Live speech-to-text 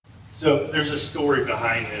So there's a story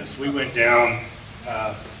behind this. We went down,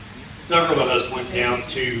 several of us went down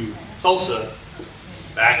to Tulsa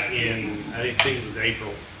back in, I think it was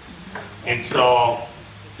April, and saw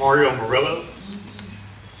Mario Murillo.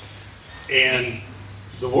 And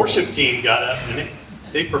the worship team got up and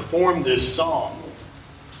they performed this song.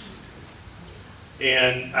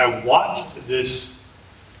 And I watched this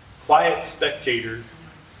quiet spectator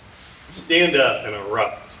stand up and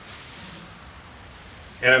erupt.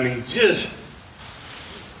 And I mean, just,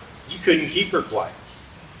 you couldn't keep her quiet.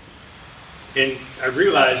 And I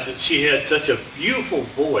realized that she had such a beautiful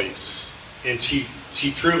voice, and she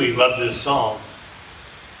truly loved this song.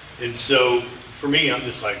 And so for me, I'm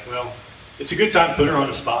just like, well, it's a good time to put her on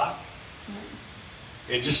the spot.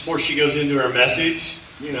 And just before she goes into her message,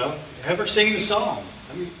 have her sing the song.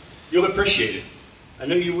 I mean, you'll appreciate it. I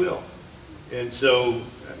know you will. And so,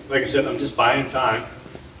 like I said, I'm just buying time.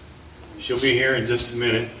 She'll be here in just a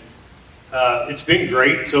minute. It's been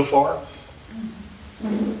great so far.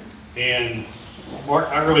 And Mark,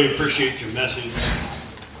 I really appreciate your message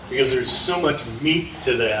because there's so much meat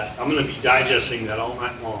to that. I'm going to be digesting that all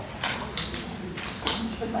night long.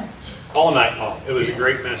 All night long. It was a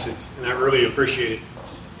great message, and I really appreciate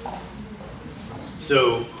it.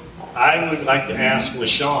 So I would like to ask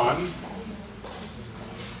LaShawn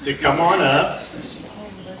to come on up.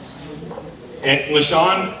 And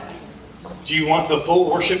LaShawn, do you want the full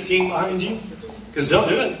worship team behind you? Because they'll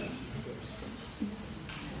do it.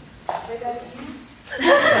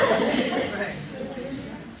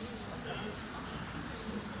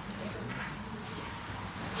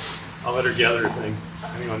 I'll let her gather things.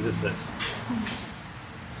 Hang on just a second.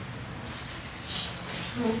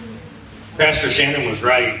 Pastor Shannon was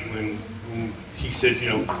right when he said,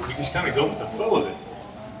 we just kind of go with the flow of it,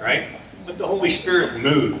 right? Let the Holy Spirit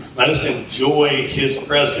move. Let us enjoy His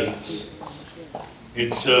presence.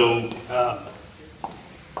 And so,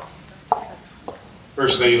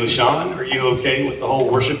 First Lady LaShawn, are you okay with the whole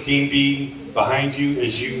worship team being behind you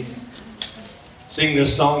as you sing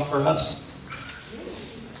this song for us?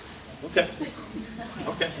 Okay.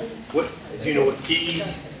 Okay. What? Do you know what key?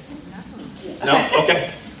 No?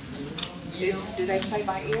 Okay. Do they play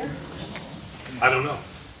by ear? I don't know.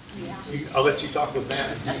 I'll let you talk with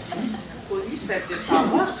Matt. Well, you said this all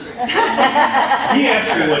up. He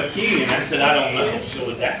asked me what key, and I said, I don't know. She'll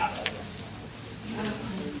adapt.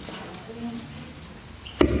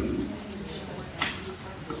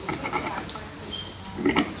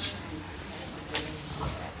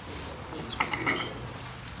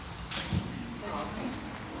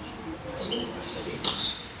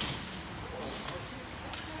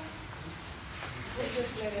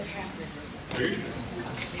 Just let it happen.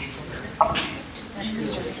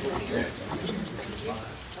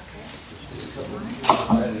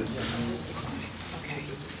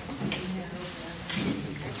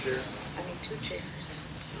 I need 2 chairs.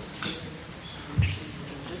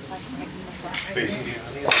 Facing the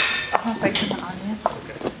audience. Facing the audience.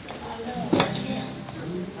 Okay.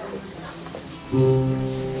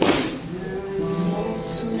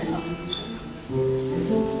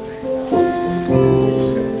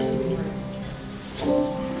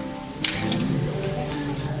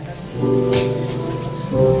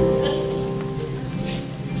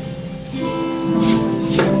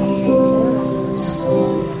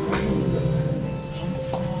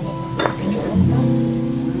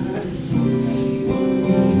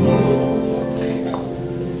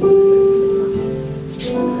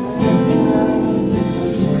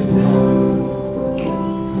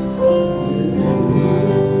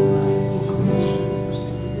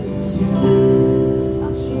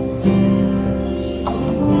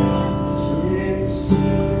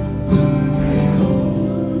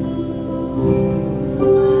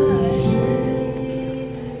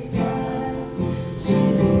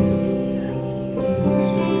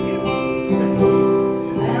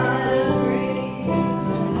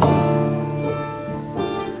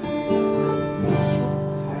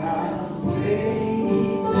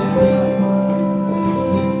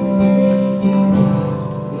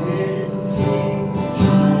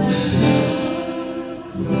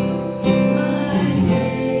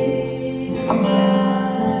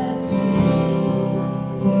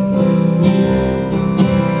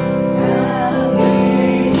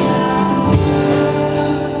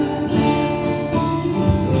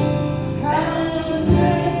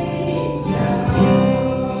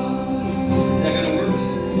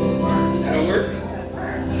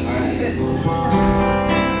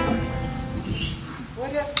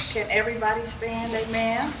 Everybody stand,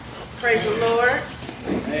 amen. Praise the Lord.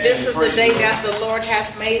 This is the day that the Lord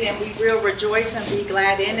has made, and we will rejoice and be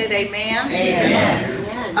glad in it, amen.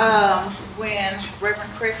 Amen. When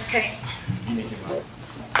Reverend Chris came.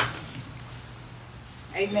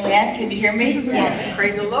 Amen. Can you hear me? Yeah.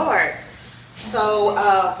 Praise the Lord. So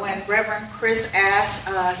when Reverend Chris asked,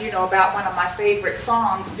 about one of my favorite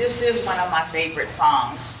songs, this is one of my favorite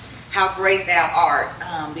songs, How Great Thou Art.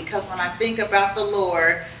 Because when I think about the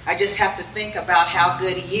Lord, I just have to think about how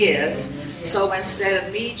good He is. So instead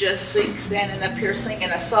of me just standing up here singing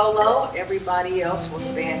a solo, everybody else will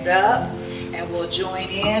stand up and we'll join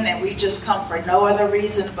in. And we just come for no other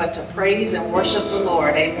reason but to praise and worship the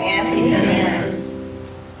Lord. Amen. Amen.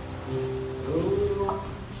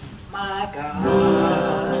 My God,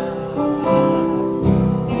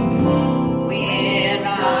 when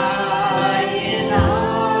I in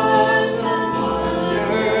awesome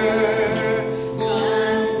wonder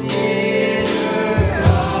consider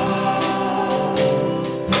all the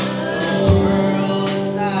world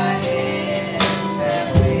thy hands have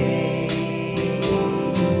made,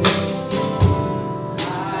 I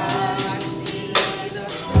see the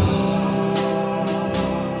cross.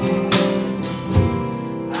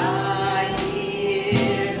 I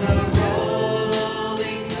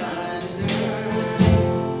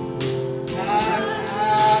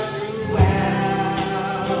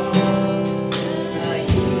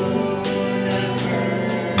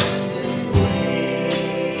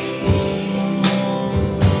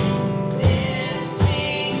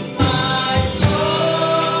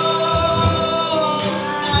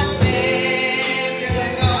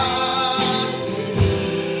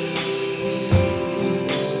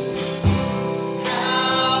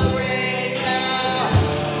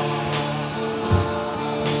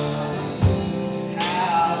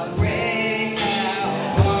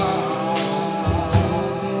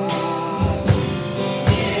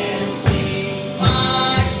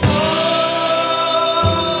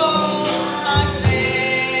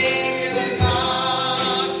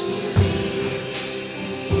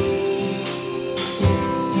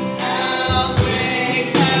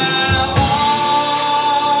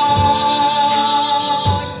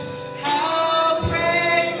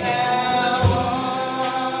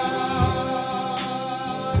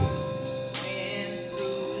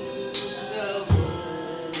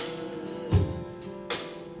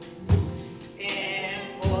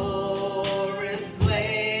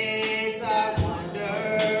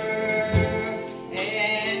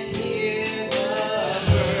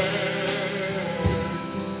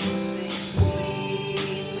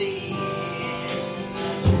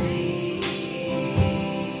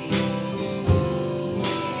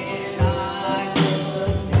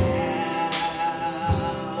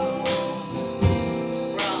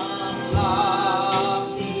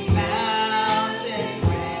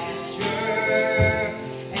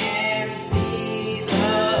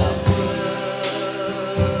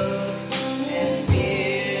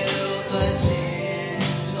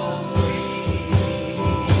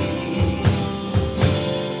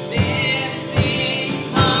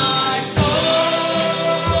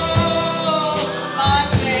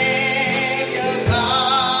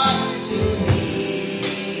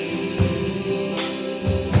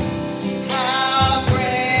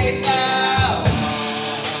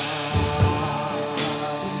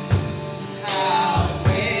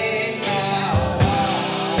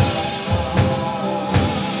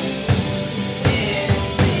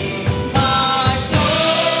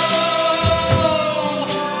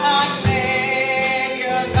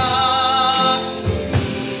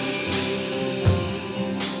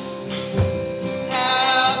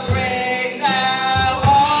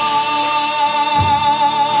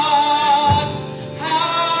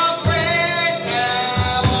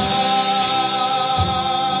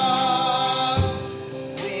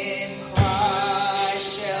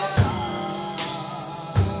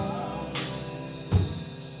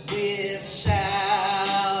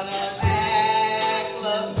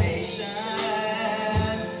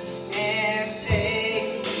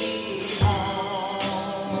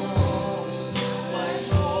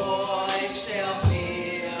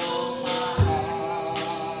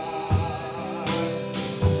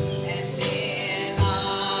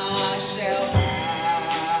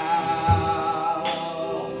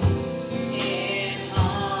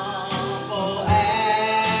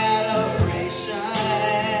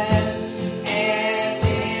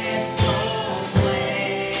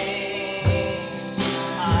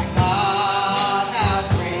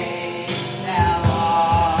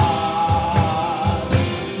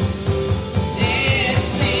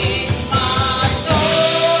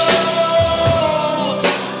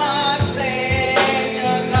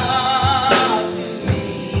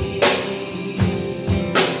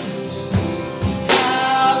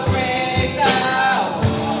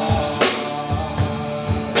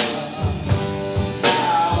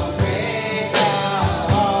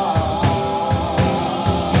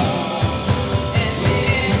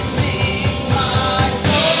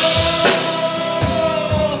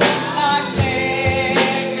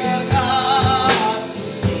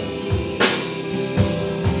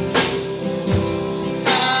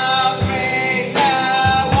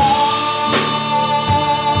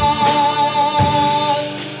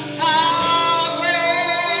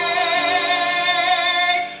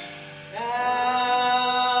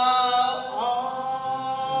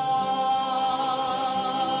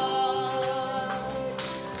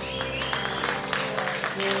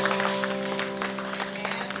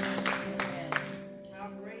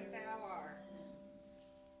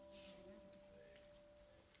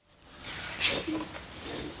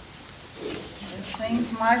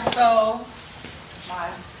sings my soul, my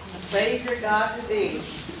Savior God to thee.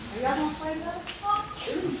 Are y'all gonna play that song?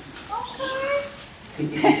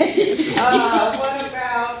 Okay. What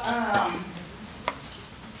about,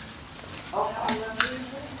 oh, how I love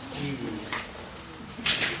Jesus?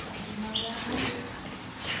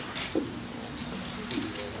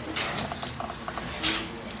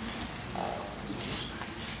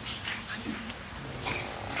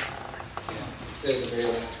 Say the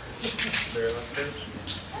very last page.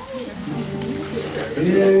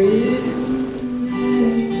 There is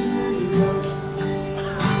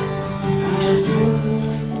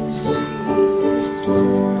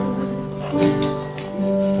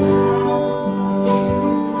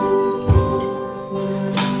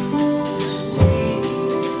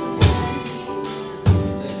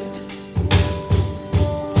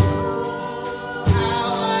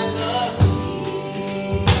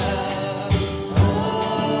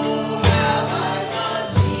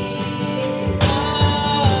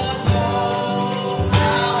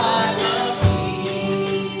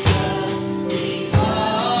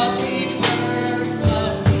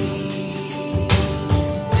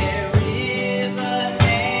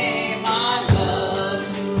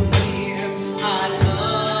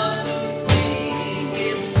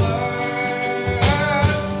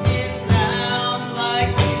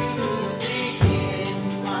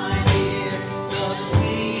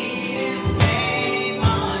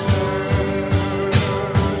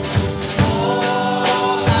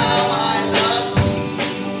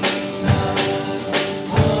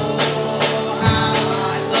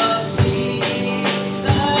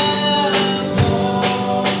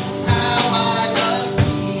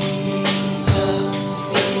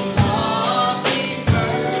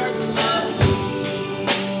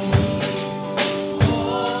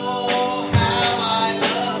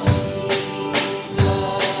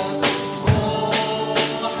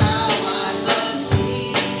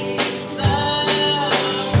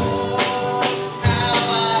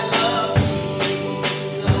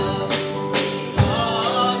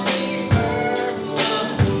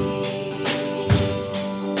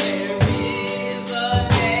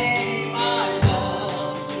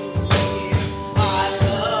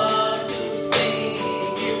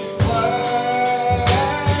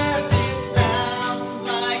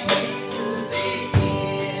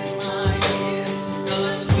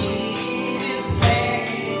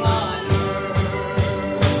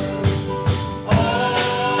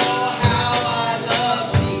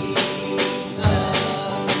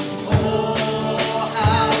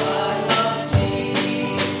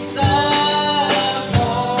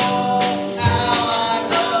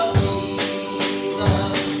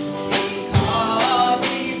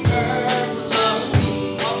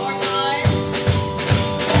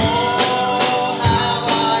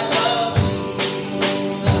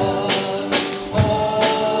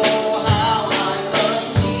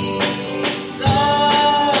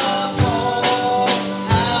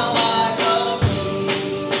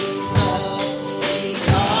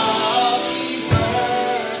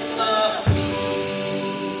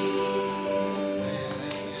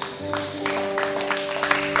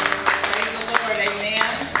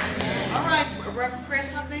Reverend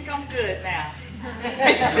Chris, I think I'm good now.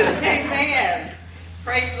 Amen.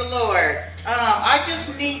 Praise the Lord. I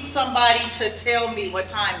just need somebody to tell me what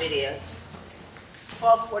time it is.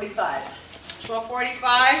 12:45.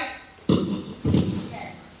 12:45?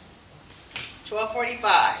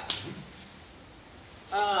 12:45.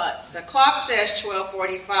 The clock says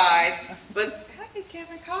 12:45, but hey,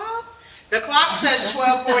 Kevin Cobb. The clock says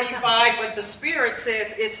 12:45, but the Spirit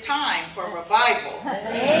says it's time for revival.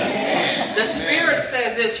 The Spirit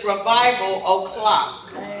says it's revival o'clock.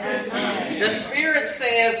 The Spirit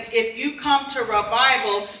says if you come to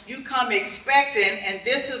revival, you come expecting, and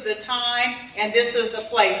this is the time and this is the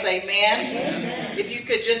place. Amen. If you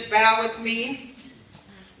could just bow with me.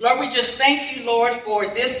 Lord, we just thank you, Lord, for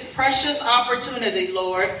this precious opportunity,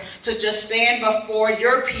 Lord, to just stand before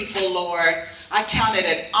your people, Lord. I count it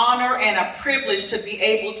an honor and a privilege to be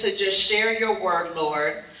able to just share your word,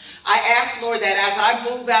 Lord. I ask, Lord, that as I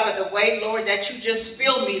move out of the way, Lord, that you just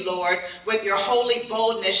fill me, Lord, with your holy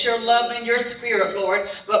boldness, your love, and your spirit, Lord,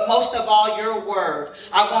 but most of all, your word.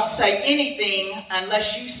 I won't say anything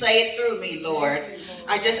unless you say it through me, Lord.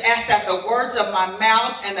 I just ask that the words of my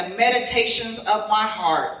mouth and the meditations of my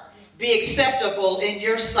heart be acceptable in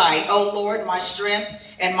your sight, O Lord, my strength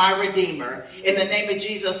and my Redeemer. In the name of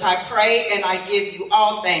Jesus, I pray and I give you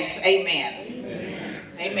all thanks. Amen. Amen.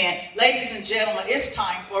 Amen. Ladies and gentlemen, it's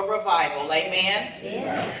time for revival. Amen.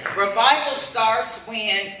 Yeah. Revival starts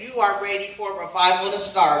when you are ready for revival to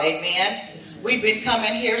start. Amen. We've been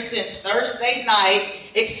coming here since Thursday night,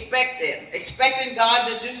 expecting God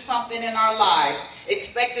to do something in our lives,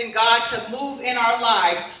 expecting God to move in our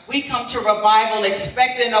lives. We come to revival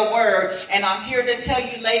expecting a word, and I'm here to tell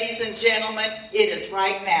you, ladies and gentlemen, it is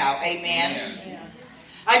right now. Amen.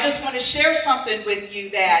 I just want to share something with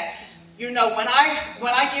you that, you know, when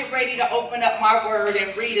I get ready to open up my word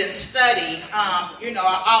and read and study,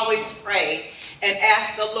 I always pray and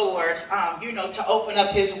ask the Lord, to open up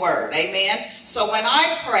his word. Amen. So when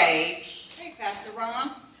I pray, hey, Pastor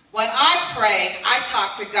Ron, when I pray, I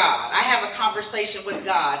talk to God. I have a conversation with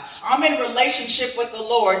God. I'm in relationship with the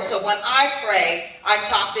Lord. So when I pray, I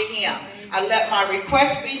talk to him. I let my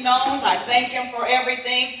requests be known. I thank him for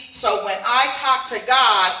everything. So when I talk to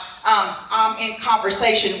God, I'm in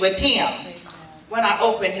conversation with him. When I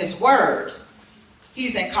open his word,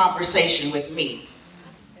 he's in conversation with me.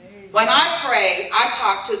 When I pray, I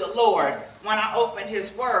talk to the Lord. When I open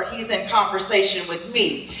his word, he's in conversation with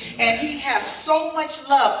me. And he has so much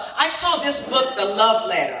love. I call this book the love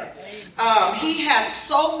letter. He has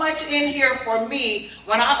so much in here for me.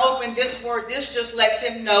 When I open this word, this just lets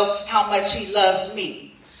him know how much he loves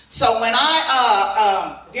me. So when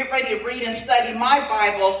I get ready to read and study my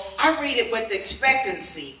Bible, I read it with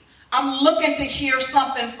expectancy. I'm looking to hear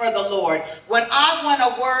something for the Lord. When I want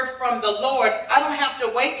a word from the Lord, I don't have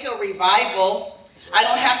to wait till revival. I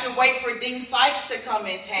don't have to wait for Dean Sykes to come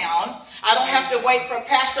in town. I don't have to wait for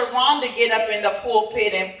Pastor Ron to get up in the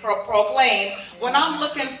pulpit and proclaim. When I'm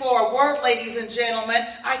looking for a word, ladies and gentlemen,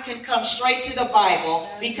 I can come straight to the Bible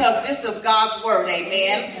because this is God's word,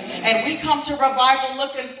 amen? And we come to revival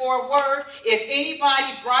looking for a word. If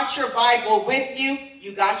anybody brought your Bible with you,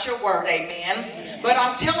 you got your word, amen? But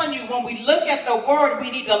I'm telling you, when we look at the word, we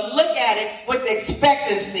need to look at it with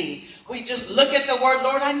expectancy. We just look at the word,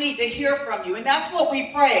 Lord, I need to hear from you. And that's what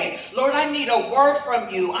we pray. Lord, I need a word from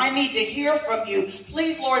you. I need to hear from you.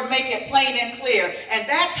 Please, Lord, make it plain and clear. And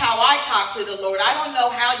that's how I talk to the Lord. I don't know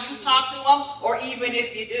how you talk to him or even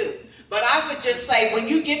if you do. But I would just say, when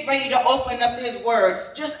you get ready to open up his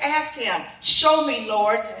word, just ask him, show me,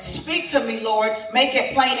 Lord, speak to me, Lord, make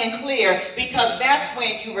it plain and clear, because that's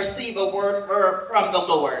when you receive a word from the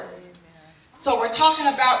Lord. So we're talking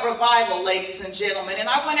about revival, ladies and gentlemen, and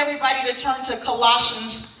I want everybody to turn to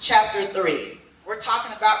Colossians chapter 3. We're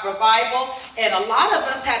talking about revival, and a lot of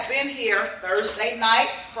us have been here Thursday night,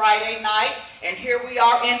 Friday night, and here we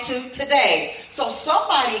are into today. So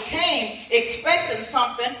somebody came expecting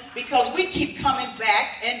something, because we keep coming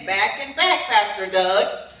back and back and back, Pastor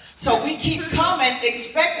Doug. So we keep coming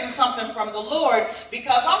expecting something from the Lord,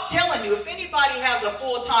 because I'm telling you, if anybody has a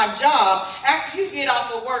full-time job, after you get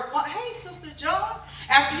off of work, hey, Sister John,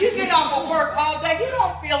 after you get off of work all day, you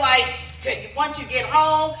don't feel like once you get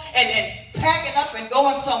home and then packing up and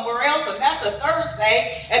going somewhere else, and that's a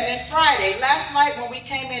Thursday. And then Friday, last night when we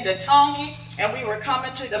came into Tongi and we were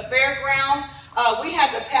coming to the fairgrounds, we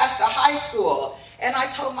had to pass the high school. And I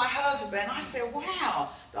told my husband, I said, wow,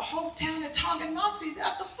 the whole town of Tonganoxie's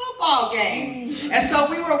at the football game. And so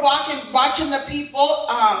we were watching the people,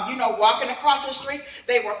 walking across the street.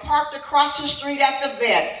 They were parked across the street at the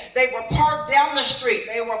vet. They were parked down the street.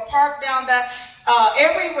 They were parked down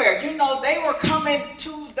everywhere. They were coming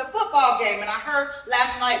to the football game. And I heard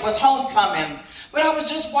last night was homecoming. But I was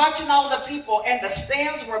just watching all the people, and the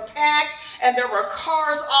stands were packed, and there were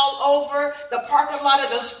cars all over. The parking lot of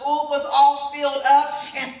the school was all filled up,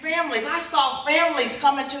 and families. I saw families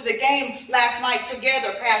coming to the game last night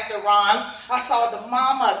together, Pastor Ron. I saw the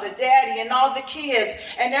mama, the daddy, and all the kids,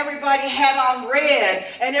 and everybody had on red,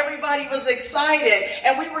 and everybody was excited,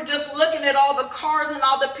 and we were just looking at all the cars and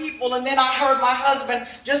all the people, and then I heard my husband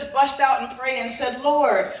just bust out and pray and said,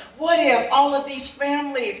 Lord, what if all of these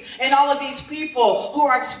families and all of these people who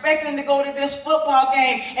are expecting to go to this football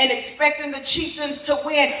game and expecting the Chieftains to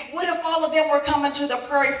win, what if all of them were coming to the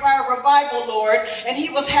Prairie Fire Revival, Lord, and he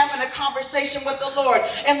was having a conversation with the Lord?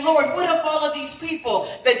 And Lord, what if all of these people,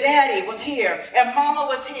 the daddy was here and mama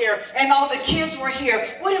was here and all the kids were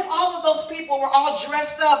here? What if all of those people were all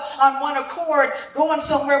dressed up on one accord going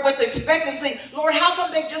somewhere with expectancy? Lord, how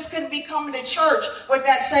come they just couldn't be coming to church with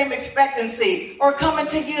that same expectancy or coming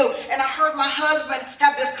to you? And I heard my husband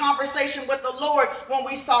have this conversation with the Lord when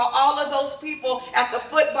we saw all of those people at the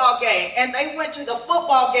football game, and they went to the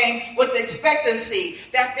football game with expectancy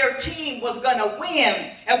that their team was going to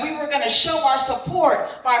win, and we were going to show our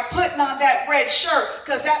support by putting on that red shirt,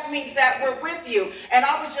 because that means that we're with you. And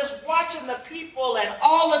I was just watching the people and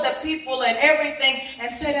all of the people and everything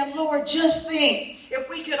and said, and Lord, just think, if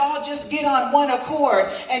we could all just get on one accord,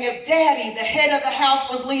 and if Daddy, the head of the house,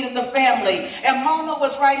 was leading the family, and Mama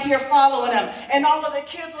was right here following him, and all of the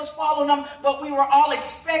kids was following him, but we were all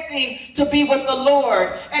expecting to be with the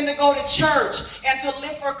Lord and to go to church and to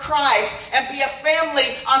live for Christ and be a family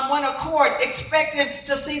on one accord, expecting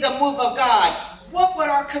to see the move of God. What would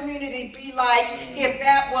our community be like if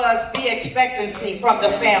that was the expectancy from the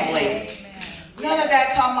family? None of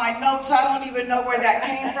that's on my notes. I don't even know where that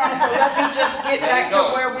came from, so let me just get back to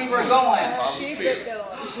where we were going.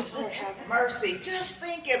 Lord have mercy. Just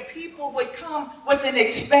think if people would come with an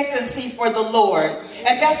expectancy for the Lord.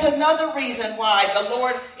 And that's another reason why the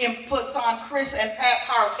Lord puts on Chris and Pat's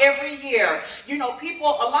heart every year. You know,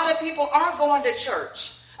 a lot of people aren't going to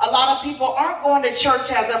church. A lot of people aren't going to church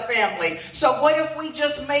as a family. So what if we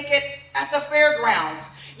just make it at the fairgrounds?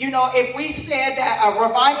 You know, if we said that a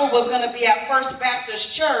revival was going to be at First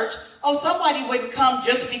Baptist Church, somebody wouldn't come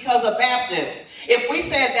just because of Baptist. If we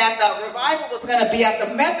said that the revival was going to be at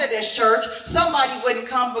the Methodist Church, somebody wouldn't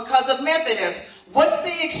come because of Methodist. What's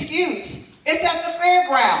the excuse? It's at the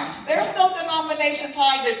fairgrounds. There's no denomination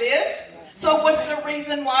tied to this. So what's the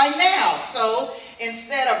reason why now? So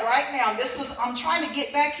instead of right now, I'm trying to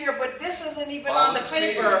get back here, but this isn't even on the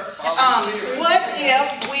paper. What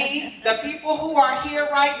if the people who are here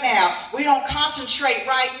right now, we don't concentrate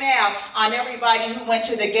right now on everybody who went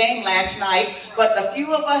to the game last night, but the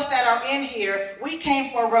few of us that are in here, we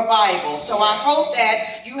came for revival. So I hope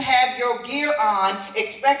that you have your gear on,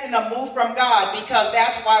 expecting a move from God, because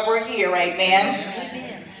that's why we're here,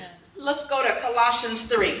 amen? Let's go to Colossians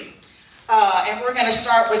 3. And we're going to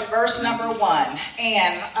start with verse number 1.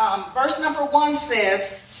 And verse number 1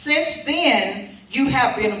 says, since then you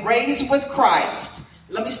have been raised with Christ.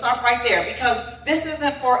 Let me stop right there, because this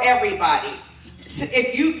isn't for everybody.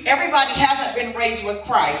 Everybody hasn't been raised with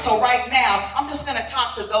Christ. So right now, I'm just going to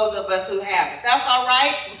talk to those of us who haven't. That's all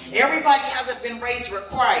right? Everybody hasn't been raised with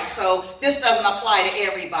Christ, so this doesn't apply to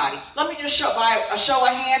everybody. Let me just show by a show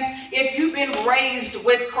of hands. If you've been raised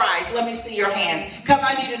with Christ, let me see your hands, because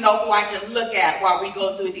I need to know who I can look at while we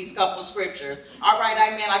go through these couple scriptures. All right,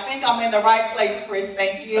 amen. I think I'm in the right place, Chris.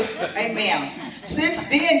 Thank you. Amen. Since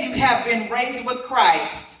then, you have been raised with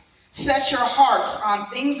Christ. Set your hearts on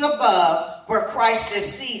things above, where Christ is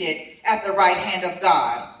seated at the right hand of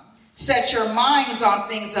God. Set your minds on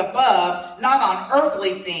things above, not on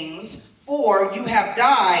earthly things, for you have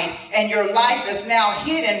died, and your life is now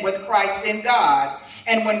hidden with Christ in God.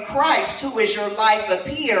 And when Christ, who is your life,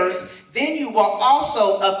 appears, then you will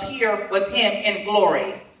also appear with him in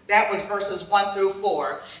glory. That was verses 1 through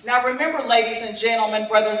 4. Now remember, ladies and gentlemen,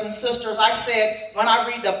 brothers and sisters, I said when I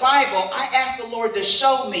read the Bible, I ask the Lord to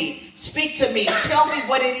show me, speak to me, tell me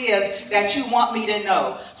what it is that you want me to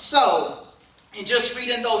know. So, in just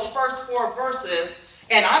reading those first 4 verses,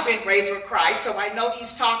 and I've been raised with Christ, so I know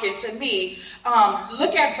he's talking to me.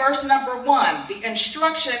 Look at verse number 1. The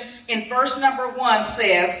instruction in verse number 1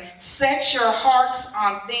 says, set your hearts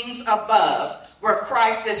on things above, where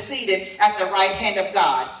Christ is seated at the right hand of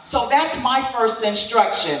God. So that's my first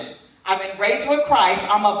instruction. I've been raised with Christ.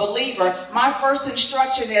 I'm a believer. My first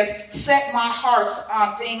instruction is set my heart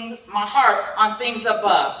on things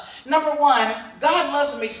above. Number 1, God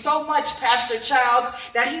loves me so much, Pastor Childs,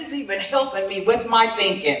 that he's even helping me with my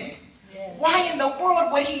thinking. Why in the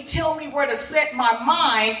world would he tell me where to set my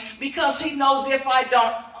mind? Because he knows if I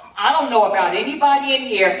don't know about anybody in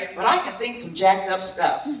here, but I can think some jacked up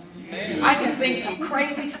stuff. I can think some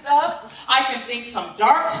crazy stuff. I can think some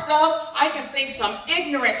dark stuff. I can think some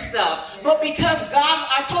ignorant stuff. But because God,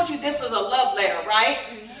 I told you this is a love letter, right?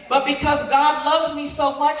 But because God loves me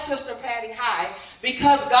so much, Sister Patty, hi.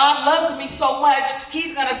 Because God loves me so much,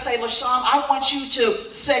 he's going to say, LaShawn, I want you to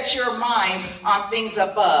set your minds on things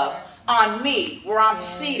above, on me, where I'm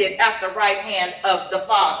seated at the right hand of the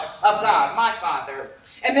Father, of God, my Father.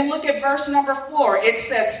 And then look at verse number 4. It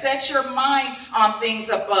says, set your mind on things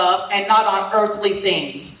above and not on earthly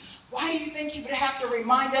things. Why do you think he would have to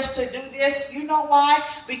remind us to do this? You know why?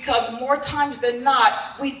 Because more times than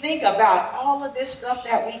not, we think about all of this stuff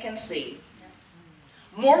that we can see.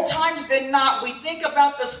 More times than not, we think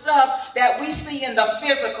about the stuff that we see in the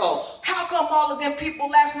physical. How come all of them people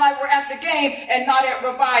last night were at the game and not at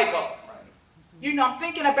revival? You know, I'm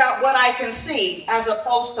thinking about what I can see as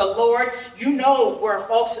opposed to, Lord, you know where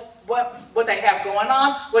folks, what they have going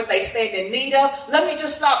on, what they stand in need of. Let me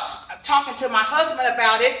just stop talking to my husband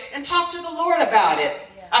about it and talk to the Lord about it.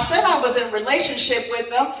 I said I was in relationship with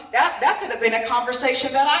them. That could have been a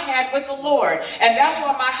conversation that I had with the Lord. And that's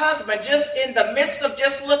why my husband, just in the midst of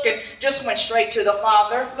just looking, just went straight to the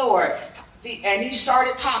Father. Lord, and he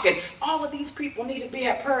started talking. All of these people need to be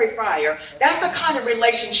at Prairie Fire. That's the kind of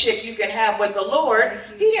relationship you can have with the Lord.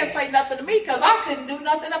 He didn't say nothing to me because I couldn't do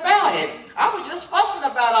nothing about it. I was just fussing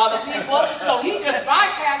about all the people. So he just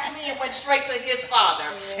bypassed me and went straight to his Father.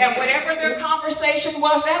 And whatever their conversation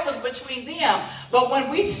was, that was between them. But when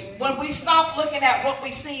we stop looking at what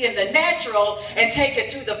we see in the natural and take it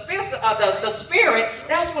to the spirit,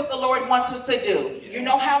 that's what the Lord wants us to do. You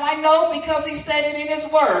know how I know? Because he said it in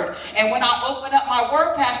his word. And when I open up my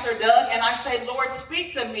word, Pastor Doug, and I say, Lord,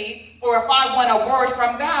 speak to me, or if I want a word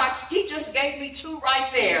from God, he just gave me two right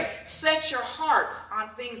there. Set your hearts on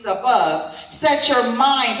things above. Set your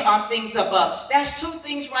minds on things above. That's two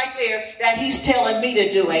things right there that he's telling me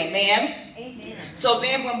to do. Amen? Amen. So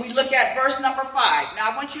then when we look at verse number 5,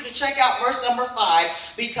 now I want you to check out verse number 5,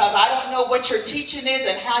 because I don't know what your teaching is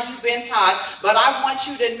and how you've been taught, but I want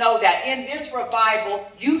you to know that in this revival,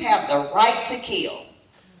 you have the right to kill.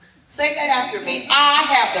 Say that after me. I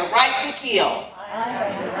have the right to kill. I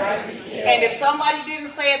have the right to kill. And if somebody didn't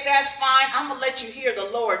say it, that's fine. I'm going to let you hear the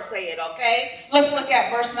Lord say it, okay? Let's look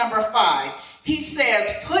at verse number 5. He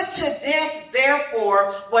says, put to death,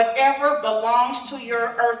 therefore, whatever belongs to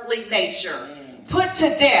your earthly nature. Put to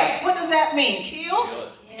death. What does that mean? Kill?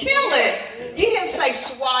 Kill it. He didn't say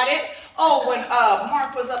swat it. Oh, when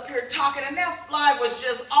Mark was up here talking, and that fly was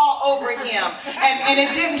just all over him. And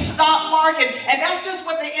it didn't stop Mark. And that's just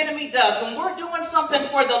what the enemy does. When we're doing something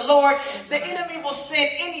for the Lord, the enemy will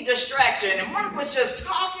send any distraction. And Mark was just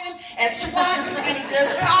talking and swatting and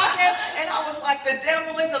just talking. And I was like, the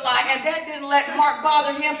devil is a lie. And that didn't let Mark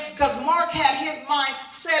bother him, because Mark had his mind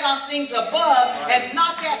set on things above and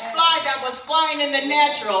not that fly that was flying in the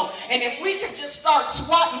natural. And if we could just start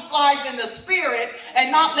swatting flies in the spirit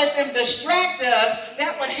and not let them distract us,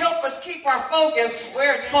 that would help us keep our focus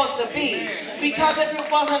where it's supposed to be. Because if it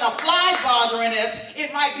wasn't a fly bothering us,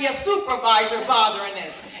 it might be a supervisor bothering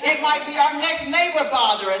us. It might be our next neighbor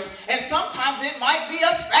bothering us. And sometimes it might be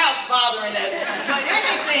a spouse bothering us. But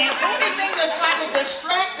anything to try to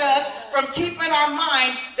distract us from keeping our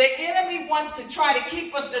mind, the enemy wants to try to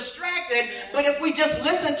keep us distracted. But if we just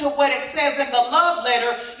listen to what it says in the love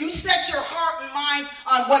letter, you set your heart and mind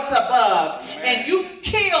on what's above. And you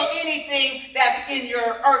kill anything that's in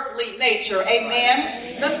your earthly nature.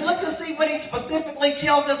 Amen? Let's look to see what he specifically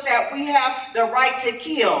tells us that we have the right to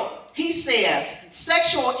kill. He says,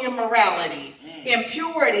 sexual immorality,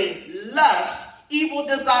 impurity, lust, evil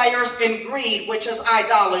desires, and greed, which is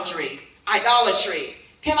idolatry. Idolatry.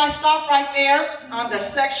 Can I stop right there on the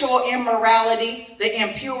sexual immorality, the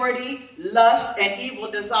impurity, lust, and evil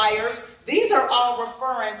desires? These are all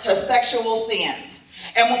referring to sexual sins.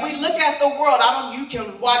 And when we look at the world, you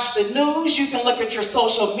can watch the news, you can look at your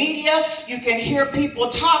social media, you can hear people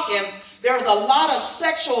talking. There's a lot of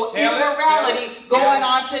sexual immorality going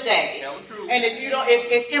on today. And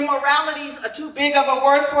if immorality is too big of a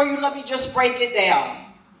word for you, let me just break it down.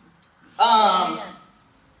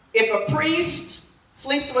 If a priest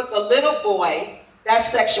sleeps with a little boy,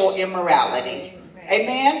 that's sexual immorality.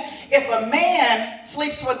 Amen? If a man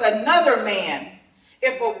sleeps with another man,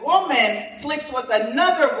 if a woman sleeps with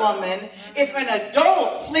another woman, if an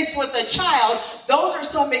adult sleeps with a child, those are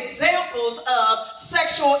some examples of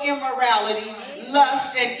sexual immorality,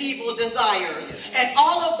 lust, and evil desires. And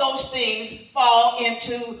all of those things fall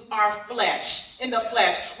into our flesh, in the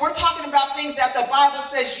flesh. We're talking about things that the Bible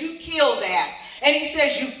says you kill that. And he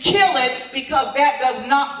says you kill it because that does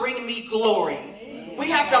not bring me glory. We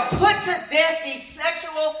have to put to death these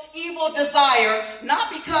sexual evil desires, not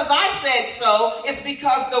because I said so, it's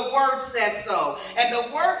because the word says so. And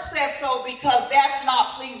the word says so because that's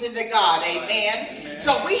not pleasing to God. Amen?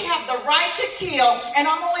 So we have the right to kill, and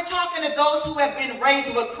I'm only talking to those who have been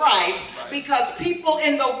raised with Christ, because people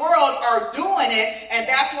in the world are doing it, and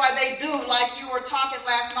that's why they do, like you were talking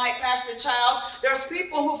last night, Pastor Childs. There's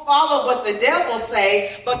people who follow what the devil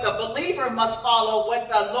say, but the believer must follow what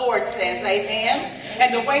the Lord says. Amen?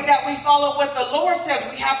 And the way that we follow what the Lord says,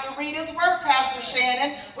 we have to read his word, Pastor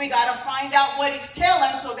Shannon. We got to find out what he's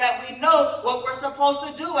telling so that we know what we're supposed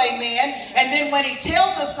to do. Amen? And then when he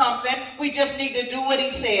tells us something, we just need to do what he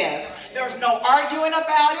says. There's no arguing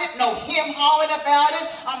about it, no him-hawing about it.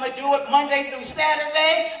 I'm going to do it Monday through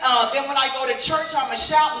Saturday. Then when I go to church, I'm going to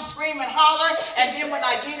shout and scream and holler. And then when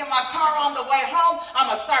I get in my car on the way home, I'm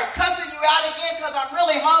going to start cussing you out again because I'm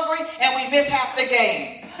really hungry and we miss half the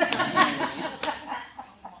game.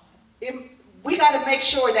 We got to make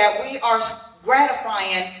sure that we are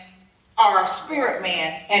gratifying our spirit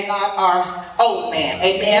man and not our old man.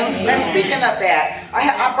 Amen? And speaking of that,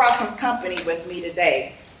 I brought some company with me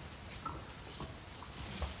today.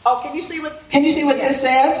 Oh, can you see what this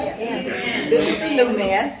says? Yeah. This is the new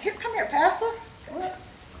man. Here, come here. here, Pastor.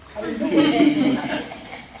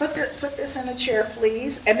 Put this in a chair,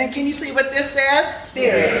 please. And then can you see what this says?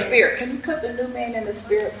 Spirit. Spirit. Can you put the new man and the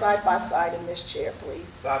spirit side by side in this chair, please?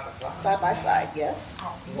 Side by side. Side by side, yes.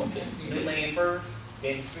 You want the new man first,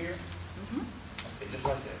 then the spirit? Mhm. Okay, just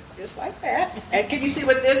like that. Just like that. And can you see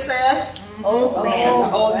what this says? Old man.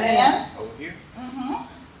 The old man. Over here. Mhm.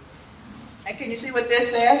 And can you see what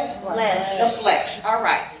this says? Flesh. The flesh. All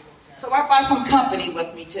right. So I brought some company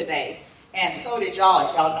with me today. And so did y'all,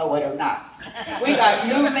 if y'all know it or not. We got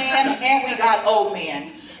new man and we got old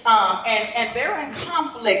man. And they're in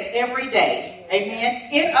conflict every day. Amen.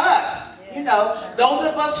 In us. You know, those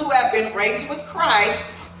of us who have been raised with Christ,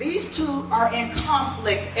 these two are in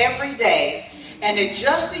conflict every day. And it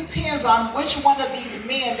just depends on which one of these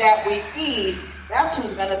men that we feed. That's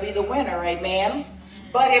who's going to be the winner. Amen.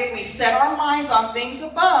 But if we set our minds on things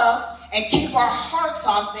above, and keep our hearts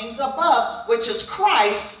on things above, which is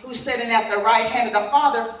Christ, who's sitting at the right hand of the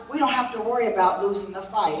Father, we don't have to worry about losing the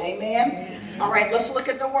fight. Amen? All right, let's look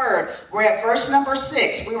at the word. We're at verse number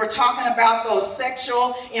 6. We were talking about those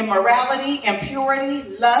sexual immorality, impurity,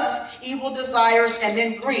 lust, evil desires, and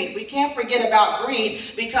then greed. We can't forget about greed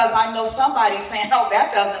because I know somebody's saying, oh,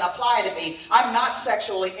 that doesn't apply to me. I'm not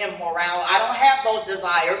sexually immoral. I don't have those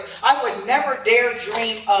desires. I would never dare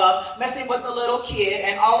dream of messing with a little kid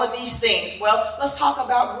and all of these things. Well, let's talk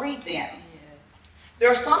about greed then. There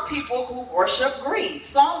are some people who worship greed.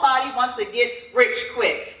 Somebody wants to get rich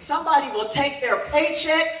quick. Somebody will take their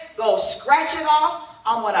paycheck, go scratch it off.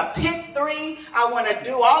 I want to pick 3. I want to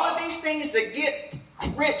do all of these things to get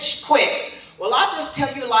rich quick. Well, I'll just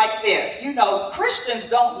tell you like this. You know, Christians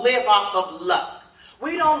don't live off of luck.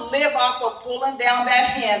 We don't live off of pulling down that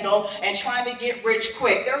handle and trying to get rich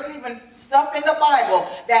quick. There's even stuff in the Bible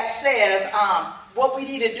that says what we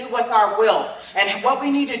need to do with our wealth and what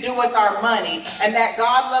we need to do with our money, and that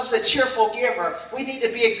God loves a cheerful giver. We need to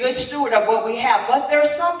be a good steward of what we have. But there's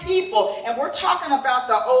some people, and we're talking about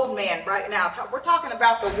the old man right now. We're talking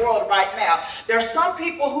about the world right now. There's some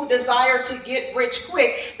people who desire to get rich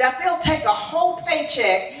quick, that they'll take a whole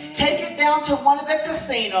paycheck, take it down to one of the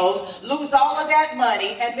casinos, lose all of that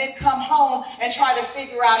money, and then come home and try to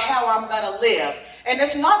figure out how I'm going to live. And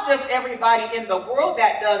it's not just everybody in the world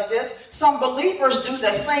that does this. Some believers do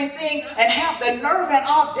the same thing and have the nerve and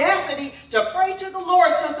audacity to pray to the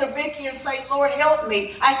Lord, Sister Vicky, and say, Lord, help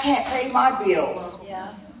me. I can't pay my bills.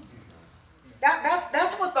 Yeah.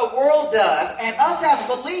 That's what the world does. And us as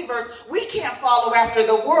believers, we can't follow after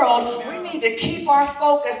the world. We need to keep our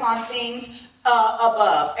focus on things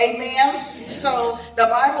above. Amen? So the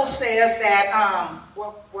Bible says that,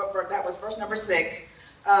 that was verse number 6.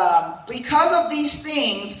 Because of these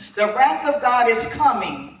things, the wrath of God is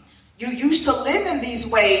coming. You used to live in these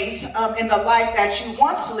ways in the life that you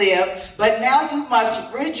once lived, but now you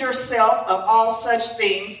must rid yourself of all such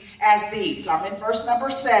things as these. I'm in verse number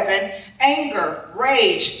 7. Anger,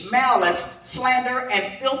 rage, malice, slander,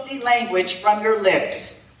 and filthy language from your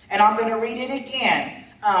lips. And I'm going to read it again.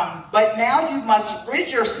 But now you must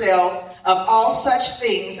rid yourself of all such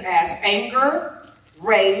things as anger,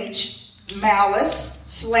 rage, malice,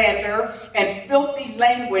 slander, and filthy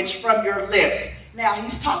language from your lips. Now,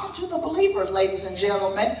 he's talking to the believers, ladies and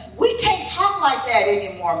gentlemen. We can't talk like that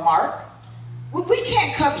anymore, Mark. We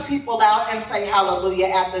can't cuss people out and say hallelujah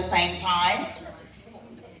at the same time.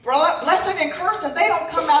 Blessed and cursed, they don't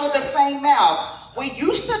come out of the same mouth. We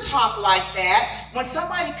used to talk like that. When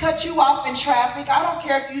somebody cut you off in traffic, I don't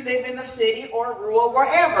care if you live in the city or rural,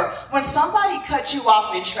 wherever. When somebody cuts you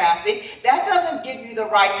off in traffic, that doesn't give you the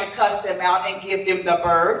right to cuss them out and give them the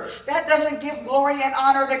bird. That doesn't give glory and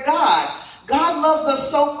honor to God. God loves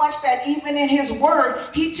us so much that even in his word,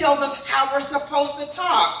 he tells us how we're supposed to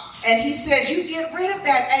talk. And he says, you get rid of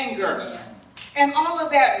that anger and all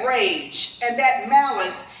of that rage and that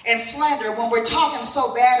malice and slander when we're talking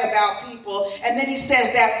so bad about people. And then he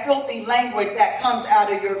says that filthy language that comes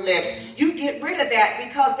out of your lips. You get rid of that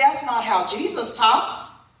because that's not how Jesus talks.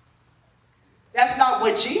 That's not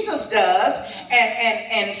what Jesus does.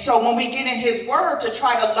 And so when we get in his word to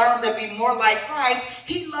try to learn to be more like Christ,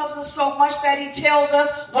 he loves us so much that he tells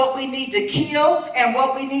us what we need to kill and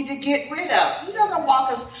what we need to get rid of. He doesn't walk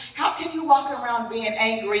us. How can you walk around being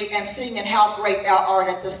angry and singing how great thou art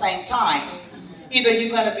at the same time? Either you're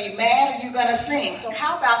going to be mad or you're going to sing. So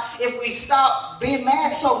how about if we stop being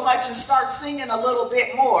mad so much and start singing a little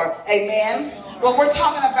bit more? Amen? But we're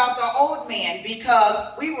talking about the old man because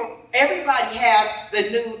everybody has the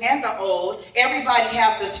new and the old. Everybody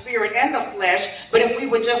has the spirit and the flesh. But if we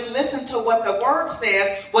would just listen to what the word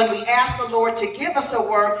says, when we ask the Lord to give us a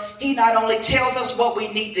word, he not only tells us what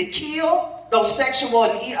we need to kill, those sexual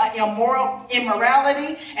and immoral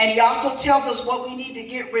immorality, and he also tells us what we need to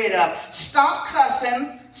get rid of. Stop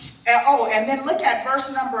cussing. Oh, and then look at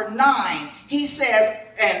verse number 9. He says,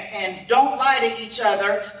 and don't lie to each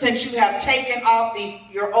other, since you have taken off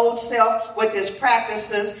your old self with its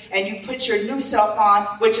practices, and you put your new self on,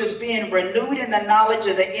 which is being renewed in the knowledge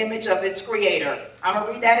of the image of its creator. I'm going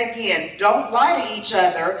to read that again. Don't lie to each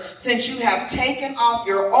other, since you have taken off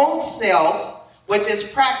your old self with its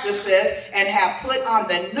practices, and have put on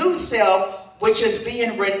the new self, which is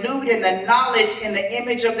being renewed in the knowledge in the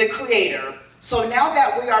image of the creator. So now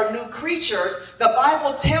that we are new creatures, the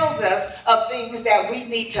Bible tells us of things that we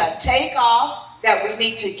need to take off, that we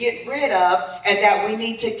need to get rid of, and that we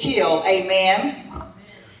need to kill. Amen?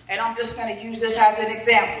 And I'm just going to use this as an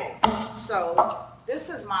example. So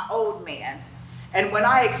this is my old man. And when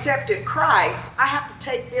I accepted Christ, I have to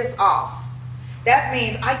take this off. That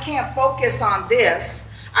means I can't focus on this.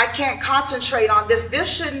 I can't concentrate on this. This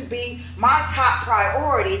shouldn't be my top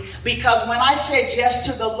priority, because when I said yes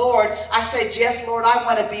to the Lord, I said, yes, Lord, I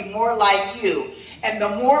want to be more like you. And the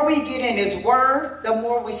more we get in his word, the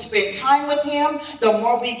more we spend time with him, the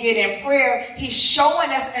more we get in prayer, he's showing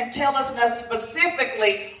us and telling us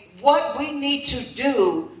specifically what we need to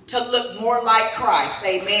do to look more like Christ.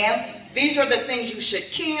 Amen. These are the things you should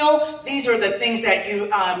kill. These are the things that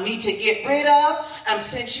you need to get rid of.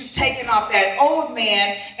 Since you've taken off that old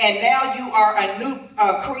man, and now you are a new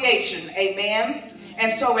creation. Amen.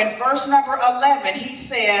 And so in verse number 11, he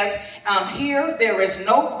says, here there is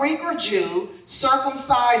no Greek or Jew,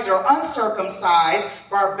 circumcised or uncircumcised,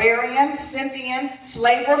 barbarian, Scythian,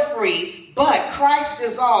 slave or free, but Christ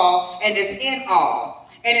is all and is in all.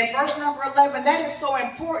 And in verse number 11, that is so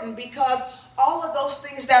important, because all of those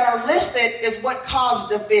things that are listed is what caused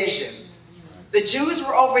division. The Jews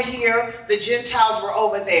were over here, the Gentiles were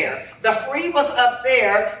over there. The free was up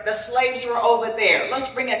there, the slaves were over there.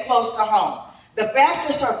 Let's bring it close to home. The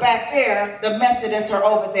Baptists are back there, the Methodists are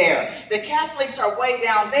over there. The Catholics are way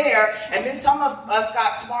down there, and then some of us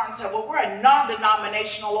got smart and said, well, we're a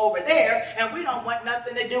non-denominational over there, and we don't want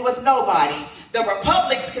nothing to do with nobody. The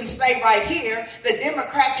Republicans can stay right here, the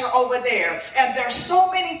Democrats are over there. And there's so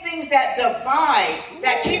many things that divide,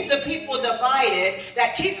 that keep the people divided,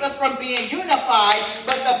 that keep us from being unified,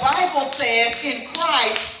 but the Bible says in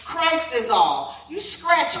Christ, Christ is all. You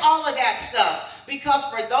scratch all of that stuff. Because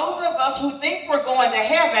for those of us who think we're going to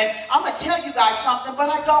heaven, I'm going to tell you guys something, but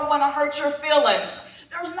I don't want to hurt your feelings.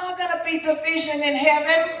 There's not going to be division in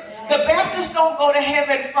heaven. The Baptists don't go to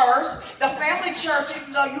heaven first. The family church,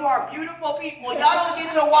 even though you are beautiful people, y'all don't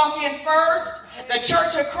get to walk in first. The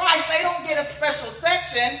Church of Christ, they don't get a special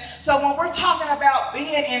section. So when we're talking about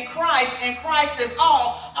being in Christ, and Christ is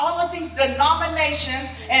all of these denominations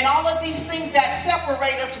and all of these things that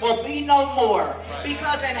separate us will be no more.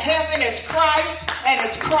 Because in heaven it's Christ, and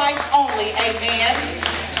it's Christ only. Amen.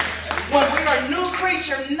 When we are a new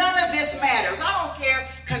creature, none of this matters. I don't care,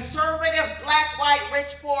 conservative, black, white,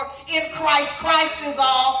 rich, poor. In Christ, Christ is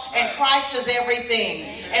all, and Christ is everything.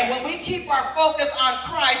 And when we keep our focus on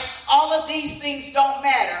Christ, all of these things don't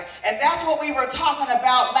matter. And that's what we were talking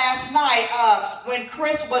about last night when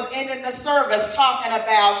Chris was ending the service, talking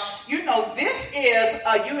about, this is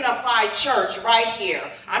a unified church right here.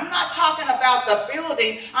 I'm not talking about the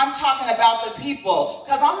building. I'm talking about the people.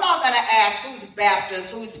 Because I'm not going to ask who's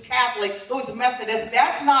Baptist, who's Catholic, who's Methodist.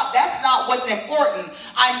 That's not what's important.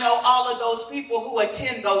 I know all of those people who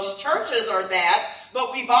attend those churches are that.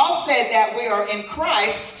 But we've all said that we are in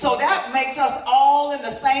Christ, so that makes us all in the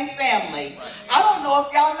same family. I don't know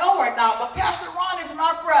if y'all know or not, but Pastor Ron is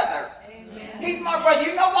my brother. Amen. He's my brother.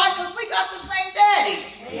 You know why? Because we got the same daddy.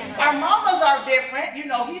 Amen. Our mamas are different. He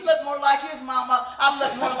looked more like his mama. I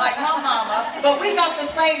look more like my mama. But we got the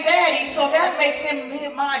same daddy, so that makes him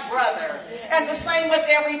my brother. And the same with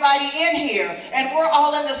everybody in here. And we're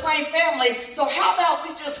all in the same family. So how about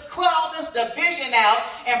we just cut all this division out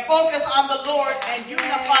and focus on the Lord and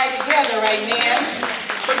unify together, amen?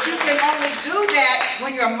 But you can only do that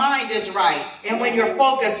when your mind is right and when your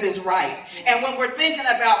focus is right. And when we're thinking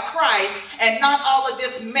about Christ and not all of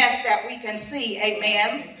this mess that we can see,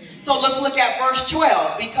 amen? So let's look at verse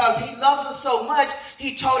 12. Because he loves us so much,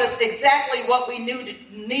 he told us exactly what we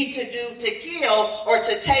need to do to kill or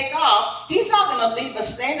to take off. He's not going to leave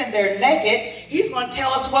us standing there naked. He's going to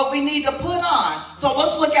tell us what we need to put on. So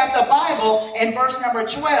let's look at the Bible in verse number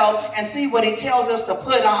 12 and see what he tells us to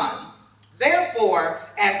put on. Therefore,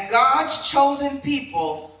 as God's chosen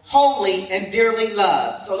people, holy and dearly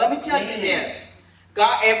loved. So let me tell you this.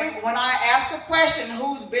 When I ask the question,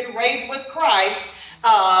 who's been raised with Christ,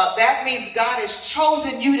 that means God has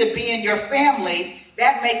chosen you to be in your family.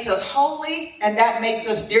 That makes us holy and that makes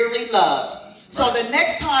us dearly loved. So the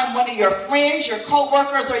next time one of your friends, your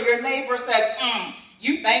co-workers, or your neighbor says,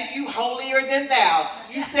 you think you holier than thou.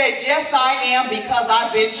 You said, yes, I am, because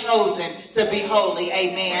I've been chosen to be holy.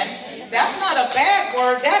 Amen. That's not a bad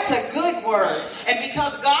word. That's a good word. And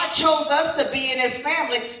because God chose us to be in his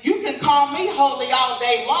family, you can call me holy all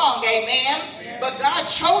day long. Amen. But God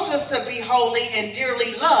chose us to be holy and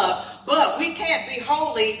dearly loved. But we can't be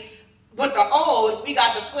holy with the old. We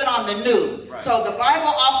got to put on the new. Right. So the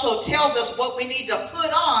Bible also tells us what we need to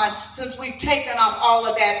put on since we've taken off all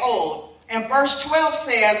of that old. And verse 12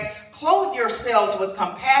 says, clothe yourselves with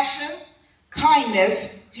compassion,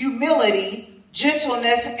 kindness, humility,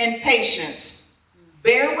 gentleness, and patience.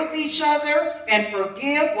 Bear with each other and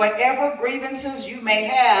forgive whatever grievances you may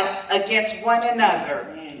have against one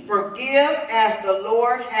another. Forgive as the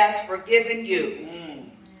Lord has forgiven you.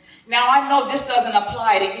 Now, I know this doesn't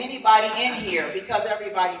apply to anybody in here because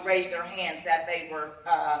everybody raised their hands that they were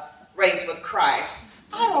raised with Christ.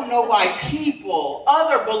 I don't know why people,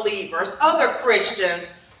 other believers, other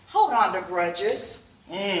Christians, hold on to grudges.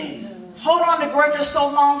 Hold on to grudges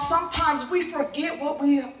so long, sometimes we forget what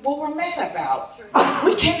we're mad about.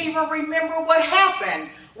 We can't even remember what happened.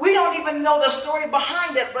 We don't even know the story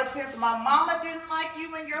behind it, but since my mama didn't like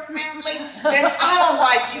you and your family, then I don't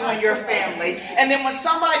like you and your family. And then when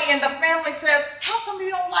somebody in the family says, how come you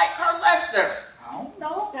don't like Carlester? I don't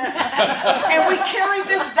know. And we carry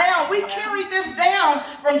this down. We carry this down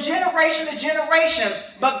from generation to generation.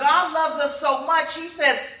 But God loves us so much, he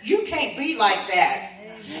says, you can't be like that.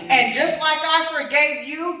 And just like I forgave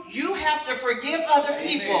you, you have to forgive other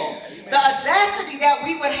people. The audacity that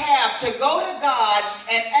we would have to go to God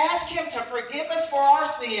and ask him to forgive us for our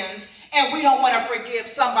sins, and we don't want to forgive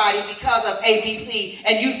somebody because of ABC,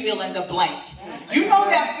 and you fill in the blank. You know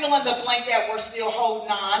that fill in the blank that we're still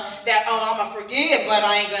holding on, that, I'm going to forgive, but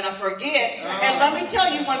I ain't going to forget. And let me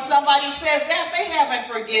tell you, when somebody says that, they haven't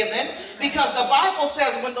forgiven, because the Bible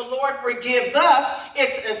says when the Lord forgives us,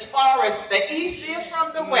 it's as far as the east is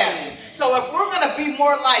from the west. So if we're going to be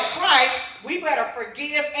more like Christ, we better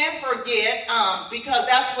forgive and forget, because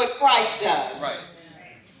that's what Christ does. Right.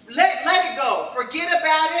 Let it go. Forget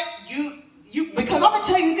about it. Because I'm going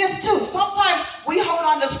to tell you this too. Sometimes we hold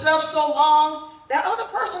on to stuff so long, that other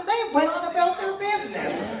person, they went on about their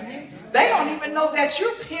business. They don't even know that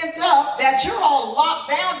you're pent up, that you're all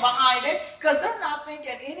locked down behind it, because they're not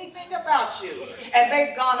thinking anything about you. And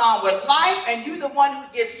they've gone on with life, and you're the one who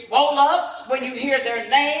gets swole up when you hear their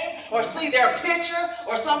name or see their picture,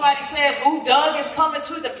 or somebody says, ooh, Doug is coming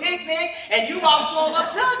to the picnic, and you all swole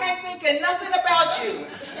up. Doug ain't thinking nothing about you.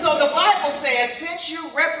 So the Bible says, since you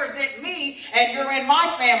represent me and you're in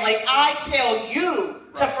my family, I tell you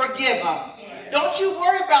to forgive them. Don't you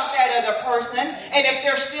worry about that other person. And if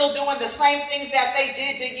they're still doing the same things that they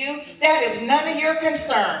did to you, that is none of your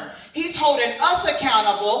concern. He's holding us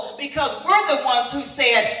accountable because we're the ones who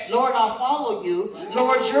said, Lord, I'll follow you.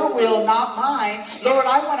 Lord, your will, not mine. Lord,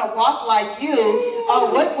 I want to walk like you.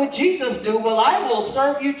 What would Jesus do? Well, I will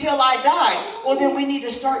serve you till I die. Well, then we need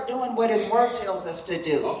to start doing what his word tells us to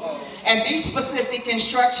do. And these specific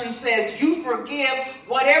instructions says, you forgive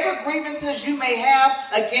whatever grievances you may have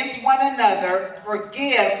against one another.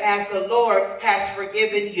 Forgive as the Lord has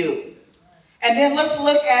forgiven you. And then let's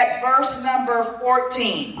look at verse number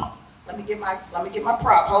 14. Let me get my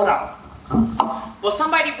prop. Hold on. Will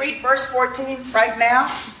somebody read verse 14 right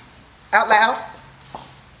now? Out loud.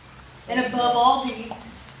 And above all these,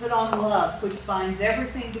 put on love, which binds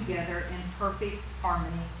everything together in perfect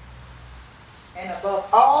harmony. And above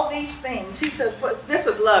all these things, he says, but this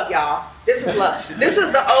is love, y'all. This is love. This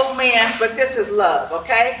is the old man, but this is love,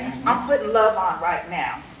 okay? I'm putting love on right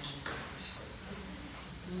now.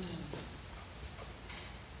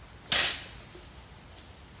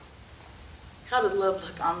 How does love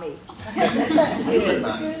look on me?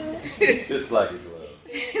 It's like it's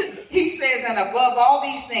love. He says, and above all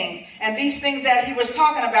these things, and these things that he was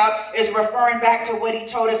talking about is referring back to what he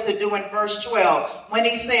told us to do in verse 12, when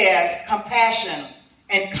he says compassion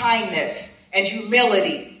and kindness and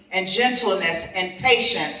humility and gentleness and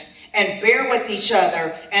patience, and bear with each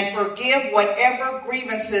other and forgive whatever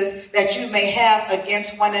grievances that you may have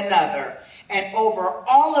against one another. And over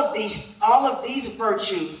all of these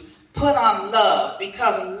virtues, put on love,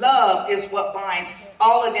 because love is what binds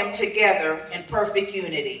all of them together in perfect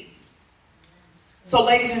unity. So,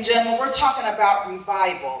 ladies and gentlemen, we're talking about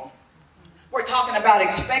revival. We're talking about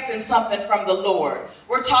expecting something from the Lord.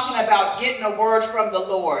 We're talking about getting a word from the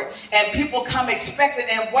Lord. And people come expecting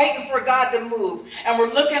and waiting for God to move. And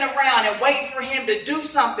we're looking around and waiting for him to do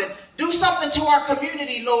something. Do something to our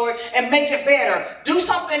community, Lord, and make it better. Do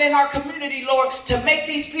something in our community, Lord, to make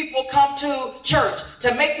these people come to church,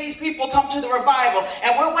 to make these people come to the revival.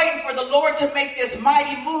 And we're waiting for the Lord to make this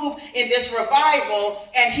mighty move in this revival.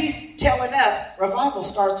 And he's telling us, revival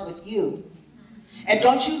starts with you. And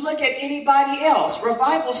don't you look at anybody else.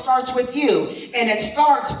 Revival starts with you. And it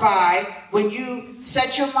starts by when you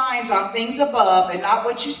set your minds on things above and not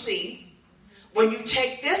what you see. When you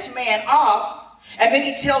take this man off, and then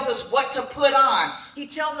he tells us what to put on. He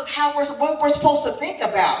tells us what we're supposed to think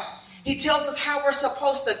about. He tells us how we're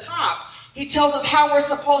supposed to talk. He tells us how we're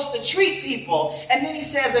supposed to treat people. And then he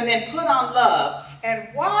says, and then put on love. And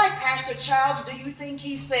why, Pastor Childs, do you think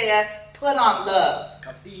he said, put on love?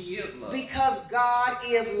 Because he is love. Because God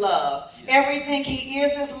is love. Everything he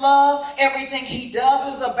is love. Everything he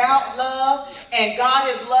does is about love. And God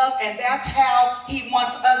is love. And that's how he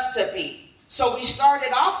wants us to be. So we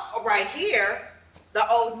started off right here. The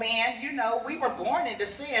old man, we were born into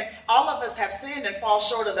sin. All of us have sinned and fall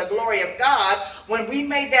short of the glory of God. When we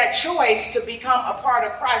made that choice to become a part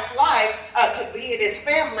of Christ's life, to be in his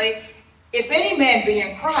family, if any man be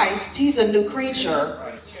in Christ, he's a new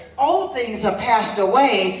creature. Old things have passed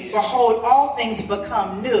away. Behold, all things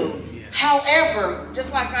become new. However,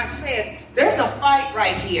 just like I said, there's a fight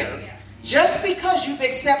right here. Just because you've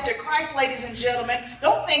accepted Christ, ladies and gentlemen,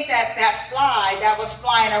 don't think that fly that was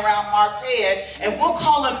flying around Mark's head, and we'll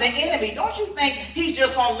call him the enemy. Don't you think he's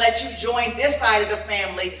just going to let you join this side of the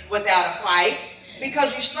family without a fight?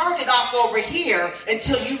 Because you started off over here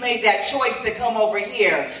until you made that choice to come over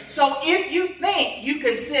here. So if you think you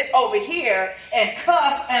can sit over here and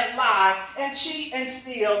cuss and lie and cheat and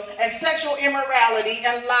steal and sexual immorality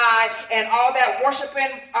and lie and all that worshiping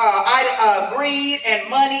greed and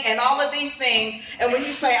money and all of these things, and when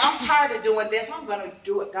you say, I'm tired of doing this, I'm going to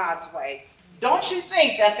do it God's way. Don't you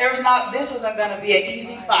think that this isn't going to be an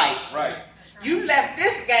easy fight? Right. You left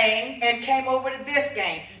this game and came over to this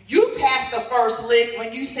game. You passed the first lick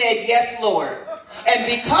when you said, yes, Lord. And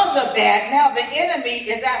because of that, now the enemy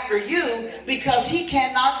is after you because he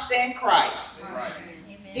cannot stand Christ. Right.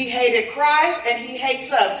 He hated Christ and he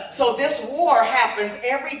hates us. So this war happens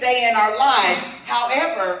every day in our lives.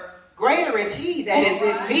 However, greater is he that is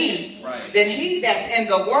in me than he that's in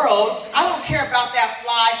the world. I don't care about that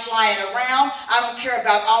fly flying around. I don't care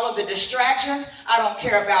about all of the distractions. I don't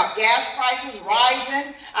care about gas prices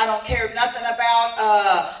rising. I don't care nothing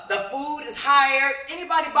about the food is higher.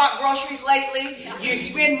 Anybody bought groceries lately? You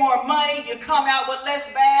spend more money. You come out with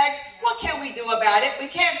less bags. What can we do about it? We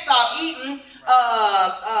can't stop eating.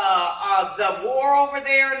 The war over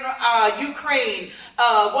there in Ukraine,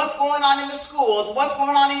 what's going on in the schools, what's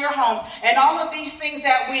going on in your homes, and all of these things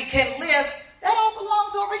that we can list, that all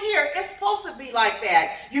belongs over here. It's supposed to be like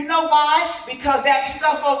that. You know why? Because that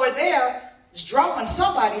stuff over there is drawing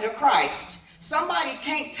somebody to Christ. Somebody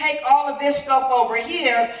can't take all of this stuff over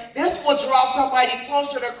here. This will draw somebody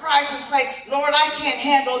closer to Christ and say, Lord, I can't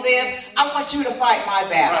handle this. I want you to fight my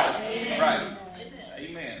battle. Right.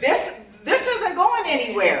 Amen. This isn't going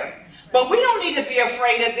anywhere. But we don't need to be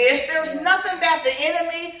afraid of this. There's nothing that the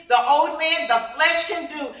enemy, the old man, the flesh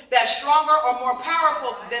can do that's stronger or more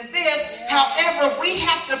powerful than this. However, we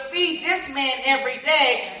have to feed this man every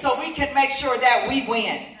day so we can make sure that we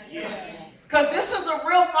win. Because this is a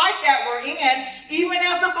real fight that we're in, even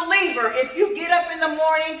as a believer. If you get up in the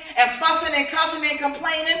morning and fussing and cussing and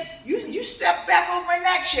complaining, you step back over in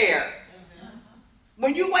that chair.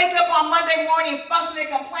 When you wake up on Monday morning fussing and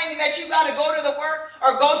complaining that you got to go to the work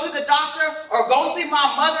or go to the doctor or go see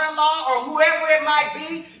my mother-in-law or whoever it might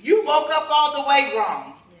be, you woke up all the way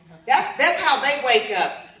wrong. That's how they wake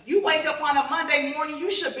up. You wake up on a Monday morning, you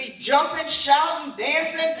should be jumping, shouting,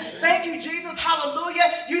 dancing. Thank you, Jesus.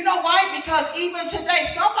 Hallelujah. You know why? Because even today,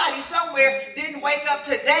 somebody somewhere didn't wake up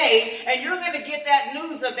today, and you're going to get that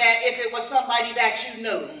news of that if it was somebody that you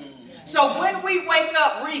knew. So when we wake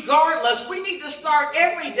up, regardless, we need to start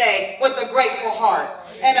every day with a grateful heart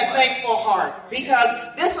and a thankful heart,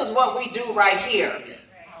 because this is what we do right here.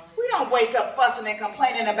 We don't wake up fussing and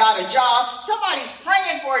complaining about a job. Somebody's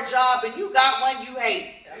praying for a job and you got one you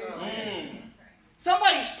hate.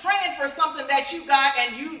 Somebody's praying for something that you got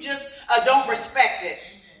and you just don't respect it.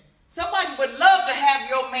 Somebody would love to have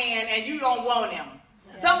your man and you don't want him.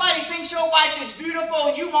 Somebody thinks your wife is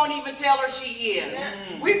beautiful, you won't even tell her she is.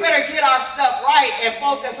 We better get our stuff right and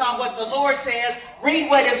focus on what the Lord says, read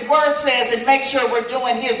what his word says, and make sure we're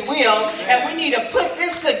doing his will. And we need to put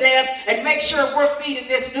this to death and make sure we're feeding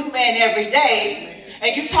this new man every day.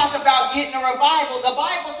 and you talk about getting a revival, the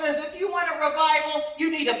Bible says if you want a revival, you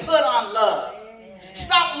need to put on love.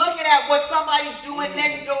 Stop looking at what somebody's doing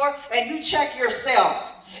next door and you check yourself.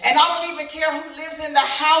 And I don't even care who lives in the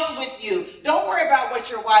house with you. Don't worry about what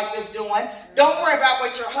your wife is doing. Don't worry about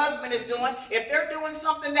what your husband is doing. If they're doing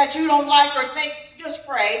something that you don't like or think, just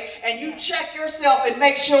pray and you check yourself and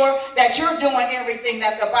make sure that you're doing everything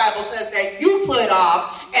that the Bible says that you put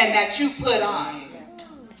off and that you put on.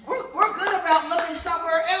 We're good about looking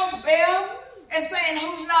somewhere else, Bev, and saying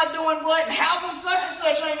who's not doing what and how come such and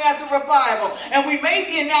such ain't at the revival. And we made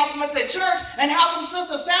the announcements at church, and how come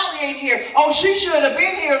Sister Sally ain't here? Oh, she should have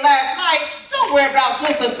been here last night. Don't worry about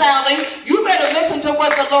Sister Sally. You better listen to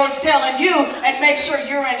what the Lord's telling you and make sure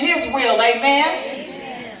you're in his will.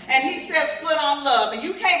 Amen? And he says put on love. And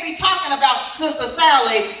you can't be talking about Sister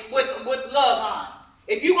Sally with love on.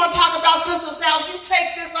 If you're going to talk about Sister Sally, you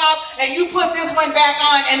take this off and you put this one back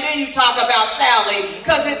on and then you talk about Sally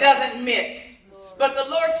because it doesn't mix. But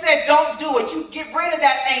the Lord said, don't do it. You get rid of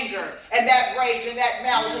that anger and that rage and that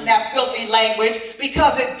malice and that filthy language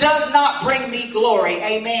because it does not bring me glory.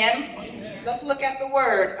 Amen. Let's look at the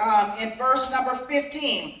word. In verse number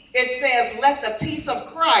 15, it says, let the peace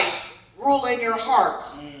of Christ rule in your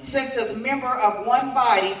hearts. Since as member of one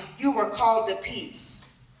body, you were called to peace.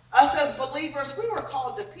 Us as believers, we were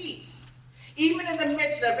called to peace. Even in the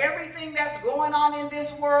midst of everything that's going on in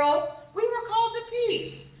this world, we were called to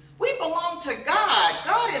peace. We belong to God.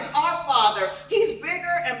 God is our Father. He's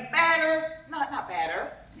bigger and badder. Not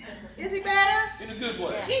badder. Is he badder? In a good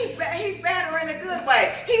way. He's badder in a good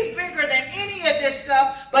way. He's bigger than any of this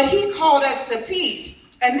stuff, but he called us to peace.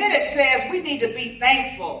 And then it says we need to be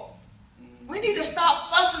thankful. We need to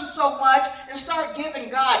stop fussing so much and start giving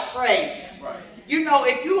God praise. Right. You know,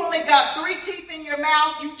 if you only got 3 teeth in your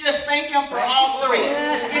mouth, you just thank him for all 3.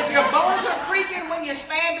 If your bones are creaking when you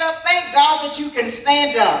stand up, thank God that you can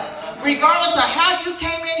stand up. Regardless of how you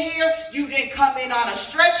came in here, you didn't come in on a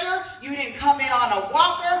stretcher, you didn't come in on a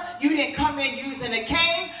walker, you didn't come in using a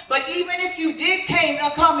cane, but even if you did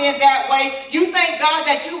come in that way, you thank God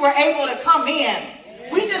that you were able to come in.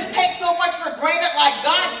 We just take so much for granted, like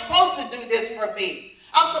God's supposed to do this for me.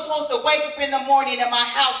 I'm supposed to wake up in the morning and my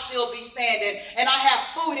house still be standing and I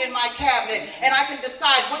have food in my cabinet and I can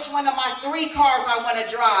decide which one of my 3 cars I want to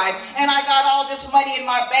drive and I got all this money in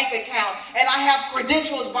my bank account and I have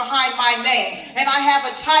credentials behind my name and I have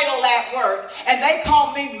a title at work and they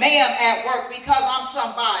call me ma'am at work because I'm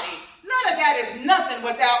somebody. None of that is nothing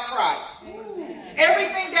without Christ.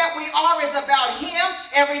 Everything that we are is about him.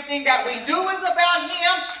 Everything that we do is about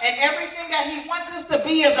him. And everything that he wants us to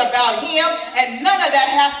be is about him. And none of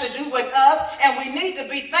that has to do with us. And we need to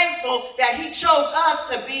be thankful that he chose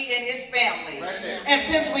us to be in his family. Right. And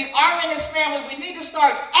since we are in his family, we need to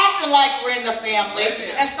start acting like we're in the family.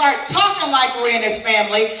 Right. And start talking like we're in his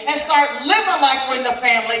family. And start living like we're in the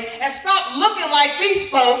family. And stop looking like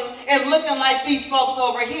these folks and looking like these folks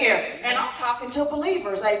over here. And I'm talking to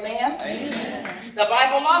believers. Amen. Amen. The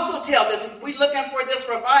Bible also tells us, if we're looking for this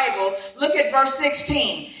revival, look at verse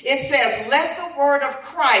 16. It says, let the word of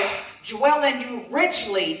Christ dwell in you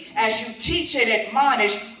richly as you teach and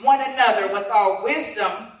admonish one another with all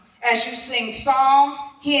wisdom, as you sing psalms,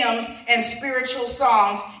 hymns, and spiritual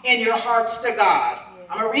songs in your hearts to God.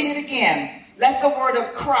 I'm going to read it again. Let the word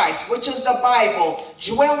of Christ, which is the Bible,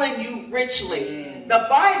 dwell in you richly. The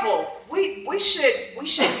Bible, we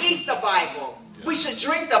should eat the Bible. We should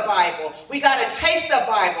drink the Bible. We got to taste the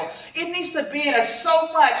Bible. It needs to be in us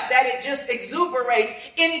so much that it just exuberates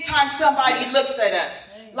anytime somebody looks at us.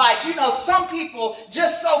 Like, you know, some people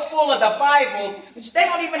just so full of the Bible, they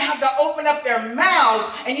don't even have to open up their mouths,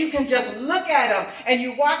 and you can just look at them, and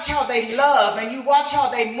you watch how they love, and you watch how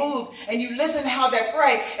they move, and you listen how they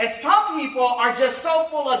pray. And some people are just so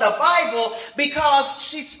full of the Bible because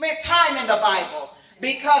she spent time in the Bible.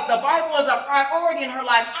 Because the Bible is a priority in her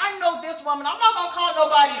life. I know this woman, I'm not going to call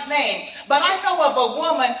nobody's name, but I know of a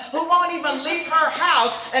woman who won't even leave her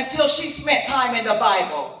house until she spent time in the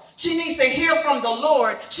Bible. She needs to hear from the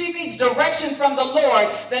Lord. She needs direction from the Lord.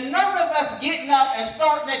 The nerve of us getting up and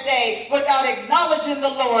starting a day without acknowledging the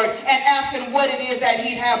Lord and asking what it is that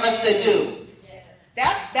he'd have us to do.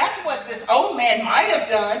 That's what this old man might have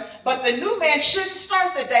done, but the new man shouldn't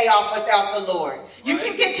start the day off without the Lord. You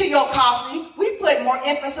can get to your coffee. We put more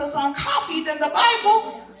emphasis on coffee than the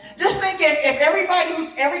Bible. Just think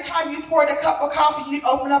if every time you poured a cup of coffee, you'd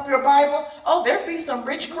open up your Bible, oh, there'd be some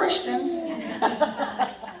rich Christians.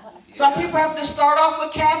 Some people have to start off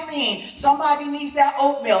with caffeine. Somebody needs that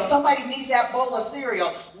oatmeal. Somebody needs that bowl of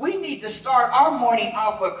cereal. We need to start our morning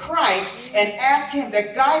off with Christ and ask him to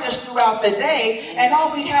guide us throughout the day. And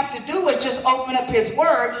all we have to do is just open up his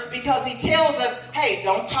word, because he tells us, hey,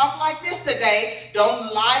 don't talk like this today.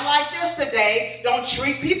 Don't lie like this today. Don't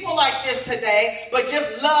treat people like this today, but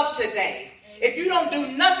just love today. If you don't do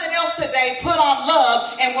nothing else today, put on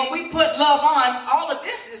love. And when we put love on, all of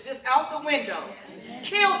this is just out the window.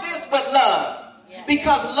 Kill this with love,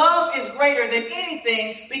 because love is greater than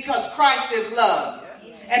anything, because Christ is love.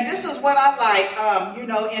 And this is what I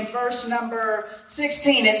like, in verse number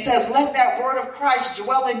 16, it says, let that word of Christ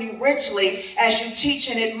dwell in you richly as you teach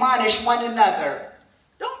and admonish one another.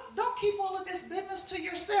 Don't keep all of this business to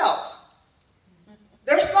yourself.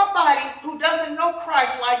 There's somebody who doesn't know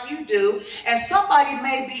Christ like you do, and somebody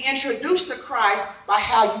may be introduced to Christ by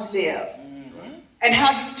how you live and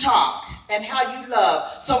how you talk and how you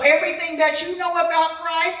love. So everything that you know about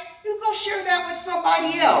Christ, you go share that with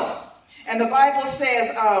somebody else. And the Bible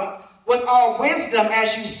says, with all wisdom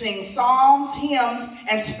as you sing psalms, hymns,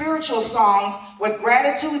 and spiritual songs with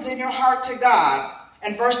gratitudes in your heart to God.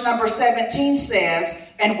 And verse number 17 says,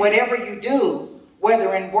 and whatever you do,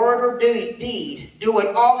 whether in word or deed, do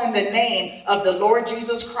it all in the name of the Lord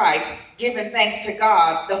Jesus Christ, giving thanks to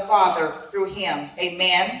God the Father through him.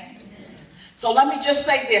 Amen. So let me just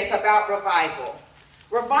say this about revival.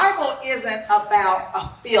 Revival isn't about a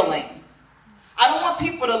feeling. I don't want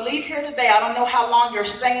people to leave here today. I don't know how long you're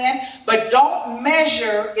staying, but don't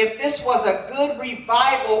measure if this was a good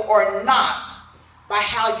revival or not by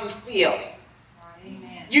how you feel.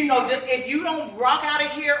 Amen. If you don't rock out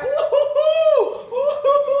of here,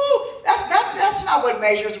 that's not what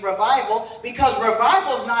measures revival, because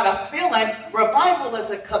revival is not a feeling. Revival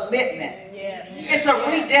is a commitment. Yes. It's a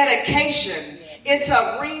rededication. It's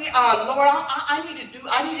a Lord, I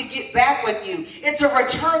need to get back with you. It's a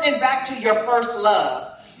returning back to your first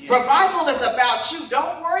love. Yeah. Revival is about you.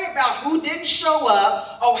 Don't worry about who didn't show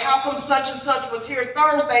up. Oh, how come such and such was here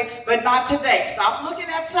Thursday, but not today? Stop looking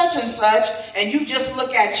at such and such, and you just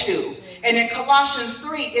look at you. And in Colossians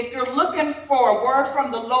 3, if you're looking for a word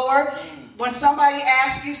from the Lord, when somebody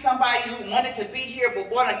asks you, somebody who wanted to be here but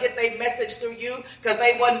want to get their message through you because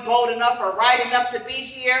they wasn't bold enough or right enough to be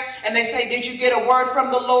here, and they say, did you get a word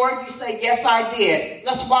from the Lord? You say, yes, I did.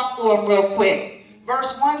 Let's walk through them real quick.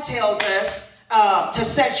 Verse 1 tells us to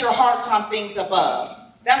set your hearts on things above.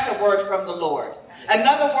 That's a word from the Lord.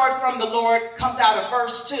 Another word from the Lord comes out of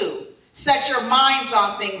verse 2. Set your minds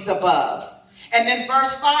on things above. And then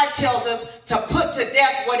verse 5 tells us to put to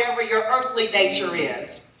death whatever your earthly nature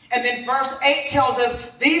is. And then verse 8 tells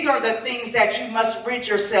us these are the things that you must rid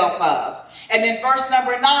yourself of. And then verse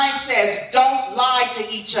number 9 says, don't lie to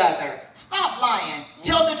each other. Stop lying.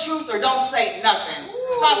 Tell the truth or don't say nothing.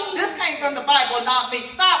 Stop. This came from the Bible, not me.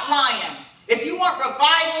 Stop lying. If you want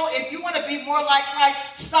revival, if you want to be more like Christ,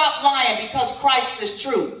 stop lying, because Christ is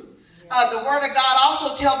truth. The word of God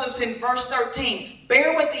also tells us in verse 13,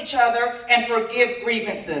 bear with each other and forgive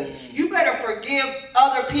grievances. You better forgive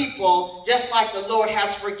other people just like the Lord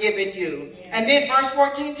has forgiven you. And then verse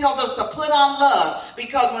 14 tells us to put on love,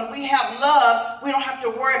 because when we have love, we don't have to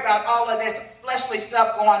worry about all of this fleshly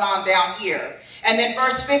stuff going on down here. And then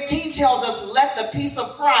verse 15 tells us, let the peace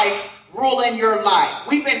of Christ rule in your life.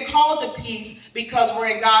 We've been called to peace because we're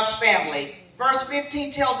in God's family. Verse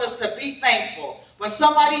 15 tells us to be thankful. When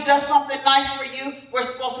somebody does something nice for you, we're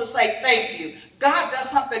supposed to say thank you. God does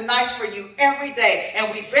something nice for you every day,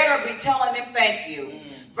 and we better be telling him thank you.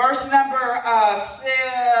 Verse number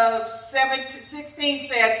 16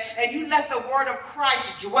 says, and you let the word of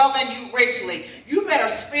Christ dwell in you richly. You better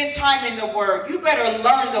spend time in the word. You better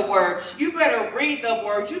learn the word. You better read the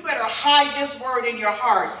word. You better hide this word in your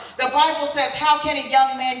heart. The Bible says, how can a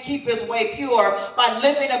young man keep his way pure? By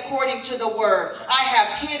living according to the word. I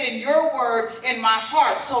have hidden your word in my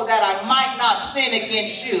heart so that I might not sin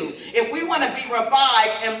against you. If we want to be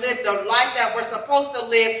revived and live the life that we're supposed to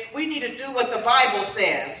live, we need to do what the Bible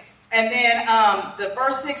says. And then the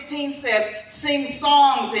verse 16 says, sing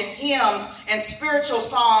songs and hymns and spiritual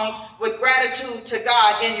songs with gratitude to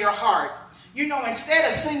God in your heart. You know, instead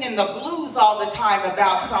of singing the blues all the time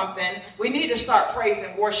about something, we need to start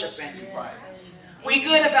praising, worshiping. Right. We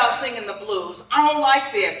good about singing the blues. I don't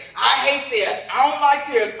like this. I hate this. I don't like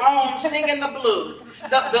this. I'm singing the blues.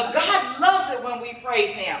 The God loves it when we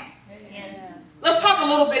praise him. Let's talk a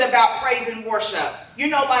little bit about praise and worship. You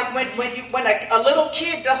know, like when a little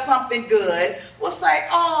kid does something good, we'll say,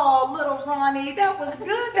 oh, little Ronnie, that was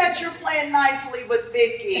good that you're playing nicely with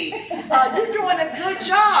Vicky. You're doing a good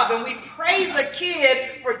job. And we praise a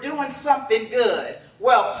kid for doing something good.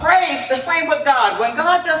 Well, praise, the same with God. When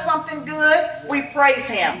God does something good, we praise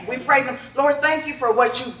him. We praise him. Lord, thank you for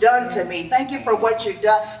what you've done to me. Thank you for what you've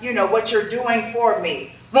done, what you're doing for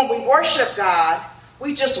me. When we worship God,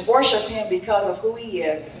 we just worship him because of who he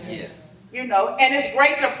is. Yeah. And it's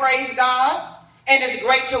great to praise God, and it's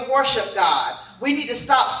great to worship God. We need to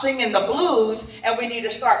stop singing the blues, and we need to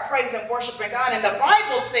start praising and worshiping God. And the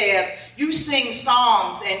Bible says you sing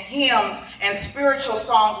psalms and hymns and spiritual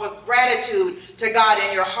songs with gratitude to God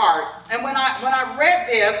in your heart. And when I read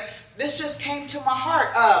this just came to my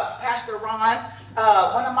heart. Pastor Ron,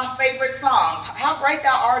 one of my favorite songs, How Great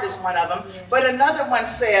Thou Art is one of them. But another one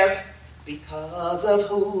says, because of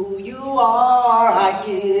who you are, I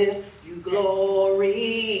give you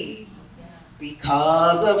glory.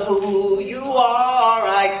 Because of who you are,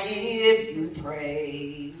 I give you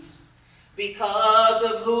praise. Because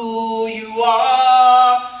of who you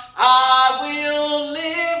are, I will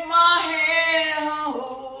lift my hand.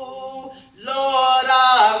 Oh, Lord,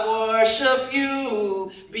 I worship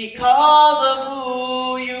you. Because of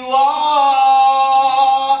who you are,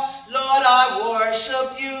 Lord, I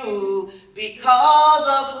worship you. Because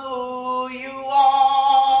of who you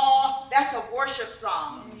are. That's a worship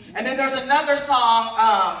song. And then there's another song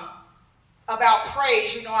about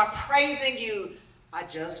praise. I'm praising you. I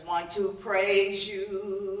just want to praise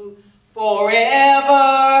you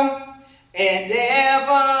forever and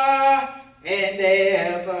ever and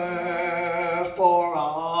ever for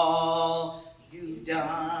all you've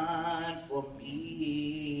done for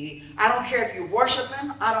me. I don't care if you're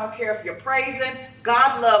worshiping. I don't care if you're praising.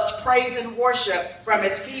 God loves praise and worship from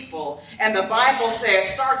his people. And the Bible says,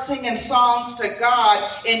 start singing songs to God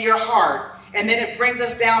in your heart. And then it brings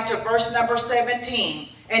us down to verse number 17.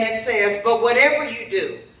 And it says, but whatever you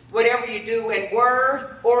do in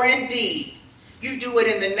word or in deed, you do it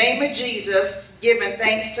in the name of Jesus, giving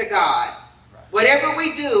thanks to God. Whatever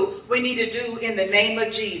we do, we need to do in the name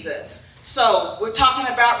of Jesus. So we're talking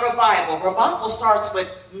about revival. Revival starts with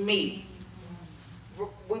me.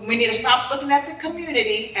 We need to stop looking at the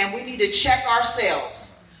community, and we need to check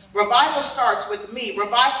ourselves. Revival starts with me.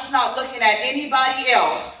 Revival's not looking at anybody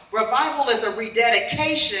else. Revival is a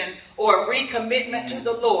rededication or a recommitment to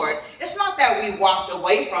the Lord. It's not that we walked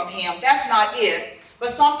away from him. That's not it. But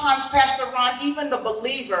sometimes, Pastor Ron, even the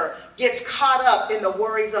believer gets caught up in the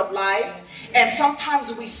worries of life. And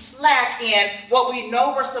sometimes we slack in what we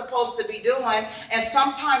know we're supposed to be doing. And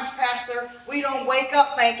sometimes, Pastor, we don't wake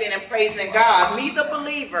up thanking and praising God. Me, the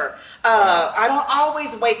believer, I don't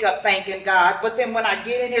always wake up thanking God. But then when I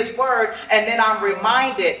get in his word and then I'm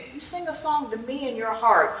reminded, you sing a song to me in your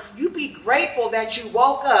heart. You be grateful that you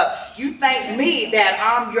woke up. You thank me that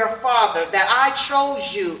I'm your father, that I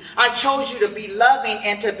chose you. I chose you to be loving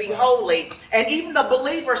and to be holy. And even the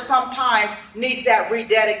believer sometimes needs that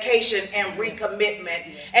rededication and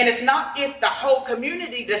recommitment. And it's not if the whole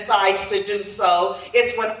community decides to do so,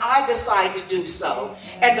 it's when I decide to do so.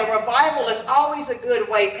 And the revival is always a good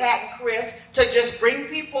way, Pat and Chris, to just bring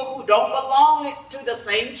people who don't belong to the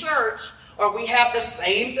same church or we have the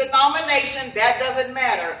same denomination. That doesn't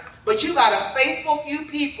matter. But you got a faithful few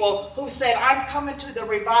people who said, I'm coming to the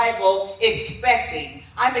revival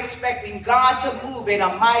I'm expecting God to move in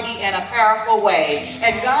a mighty and a powerful way.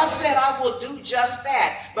 And God said, I will do just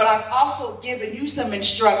that. But I've also given you some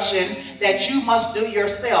instruction that you must do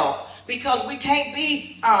yourself. Because we can't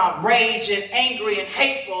be rage and angry and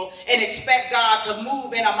hateful and expect God to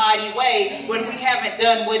move in a mighty way when we haven't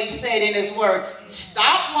done what he said in his word.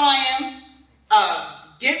 Stop lying.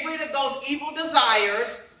 Get rid of those evil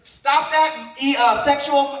desires. Stop that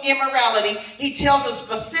sexual immorality. He tells us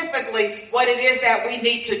specifically what it is that we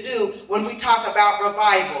need to do when we talk about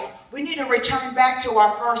revival. We need to return back to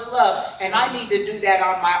our first love, and I need to do that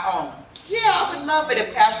on my own. Yeah, I would love it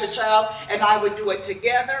if Pastor Charles and I would do it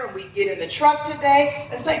together, and we'd get in the truck today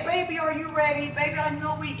and say, baby, are you ready? Baby, I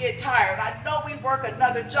know we get tired. I know we work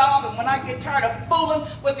another job, and when I get tired of fooling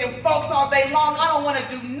with them folks all day long, I don't want to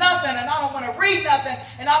do nothing, and I don't want to read nothing,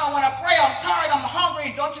 and I don't want to pray. I'm tired, I'm hungry,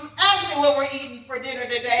 and don't you ask me what we're eating for dinner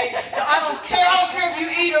today. I don't care if you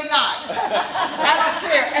eat or not. I don't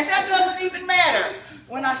care, and that doesn't even matter.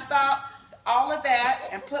 When I stop all of that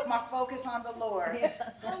and put my focus on the Lord.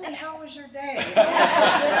 Honey, how was your day? It's so good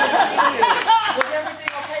to see you. Was everything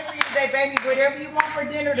okay for you today, baby? Whatever you want for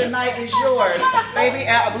dinner tonight is yours. Baby,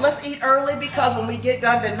 let's eat early because when we get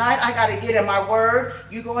done tonight, I got to get in my word.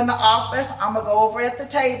 You go in the office, I'm going to go over at the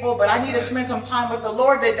table, but I need to spend some time with the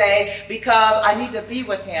Lord today because I need to be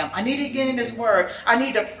with him. I need to get in his word. I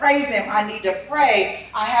need to praise him. I need to pray.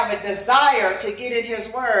 I have a desire to get in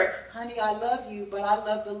his word honey, I love you, but I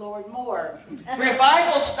love the Lord more.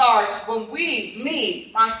 Revival starts when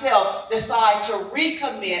myself, decide to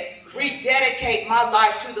recommit, rededicate my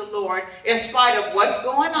life to the Lord in spite of what's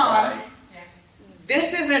going on. Right.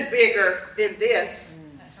 This isn't bigger than this.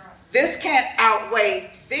 This can't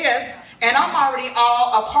outweigh this, and I'm already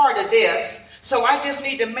all a part of this. So I just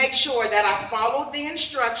need to make sure that I followed the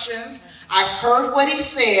instructions, I've heard what he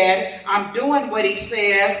said, I'm doing what he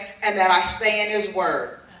says, and that I stay in his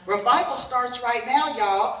word. Revival starts right now,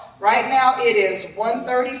 y'all. Right now it is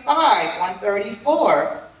 1:35,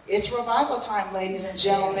 1:34. It's revival time, ladies and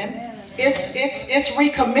gentlemen. It's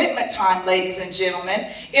recommitment time, ladies and gentlemen.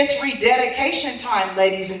 It's rededication time,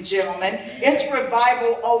 ladies and gentlemen. It's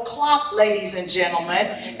revival o'clock, ladies and gentlemen.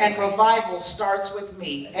 And revival starts with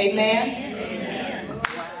me. Amen? Amen.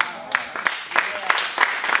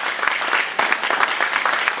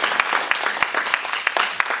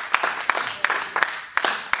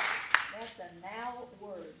 That's a now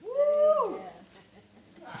word. Woo!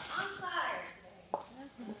 I'm fired.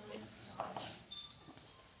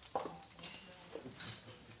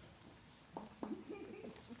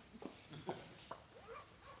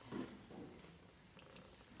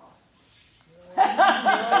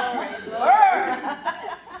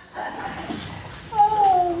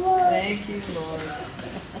 Thank you, Lord.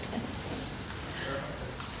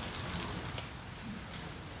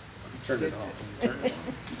 Turn it off. Turn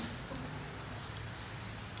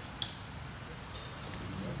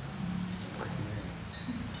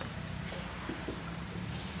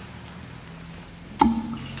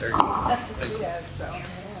it off. There you go.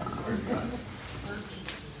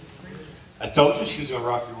 I told you she was gonna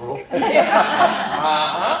rock your world.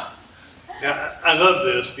 Uh-huh. Now, I love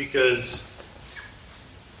this because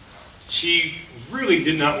she really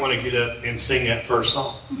did not want to get up and sing that first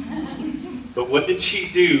song. But what did she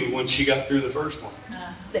do when she got through the first one?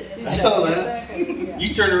 I saw that.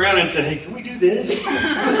 You turned around and said, hey, can we do this?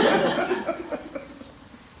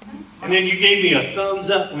 And then you gave me a thumbs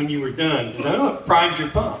up when you were done. Because I know it primed your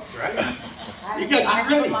pumps, right? You got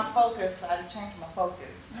you ready. My focus. I changed my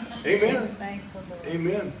focus. Amen. Thankful, Lord.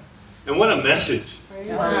 Amen. And what a message. Praise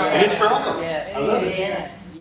And it's for all of us. Yes. I love it. Yes.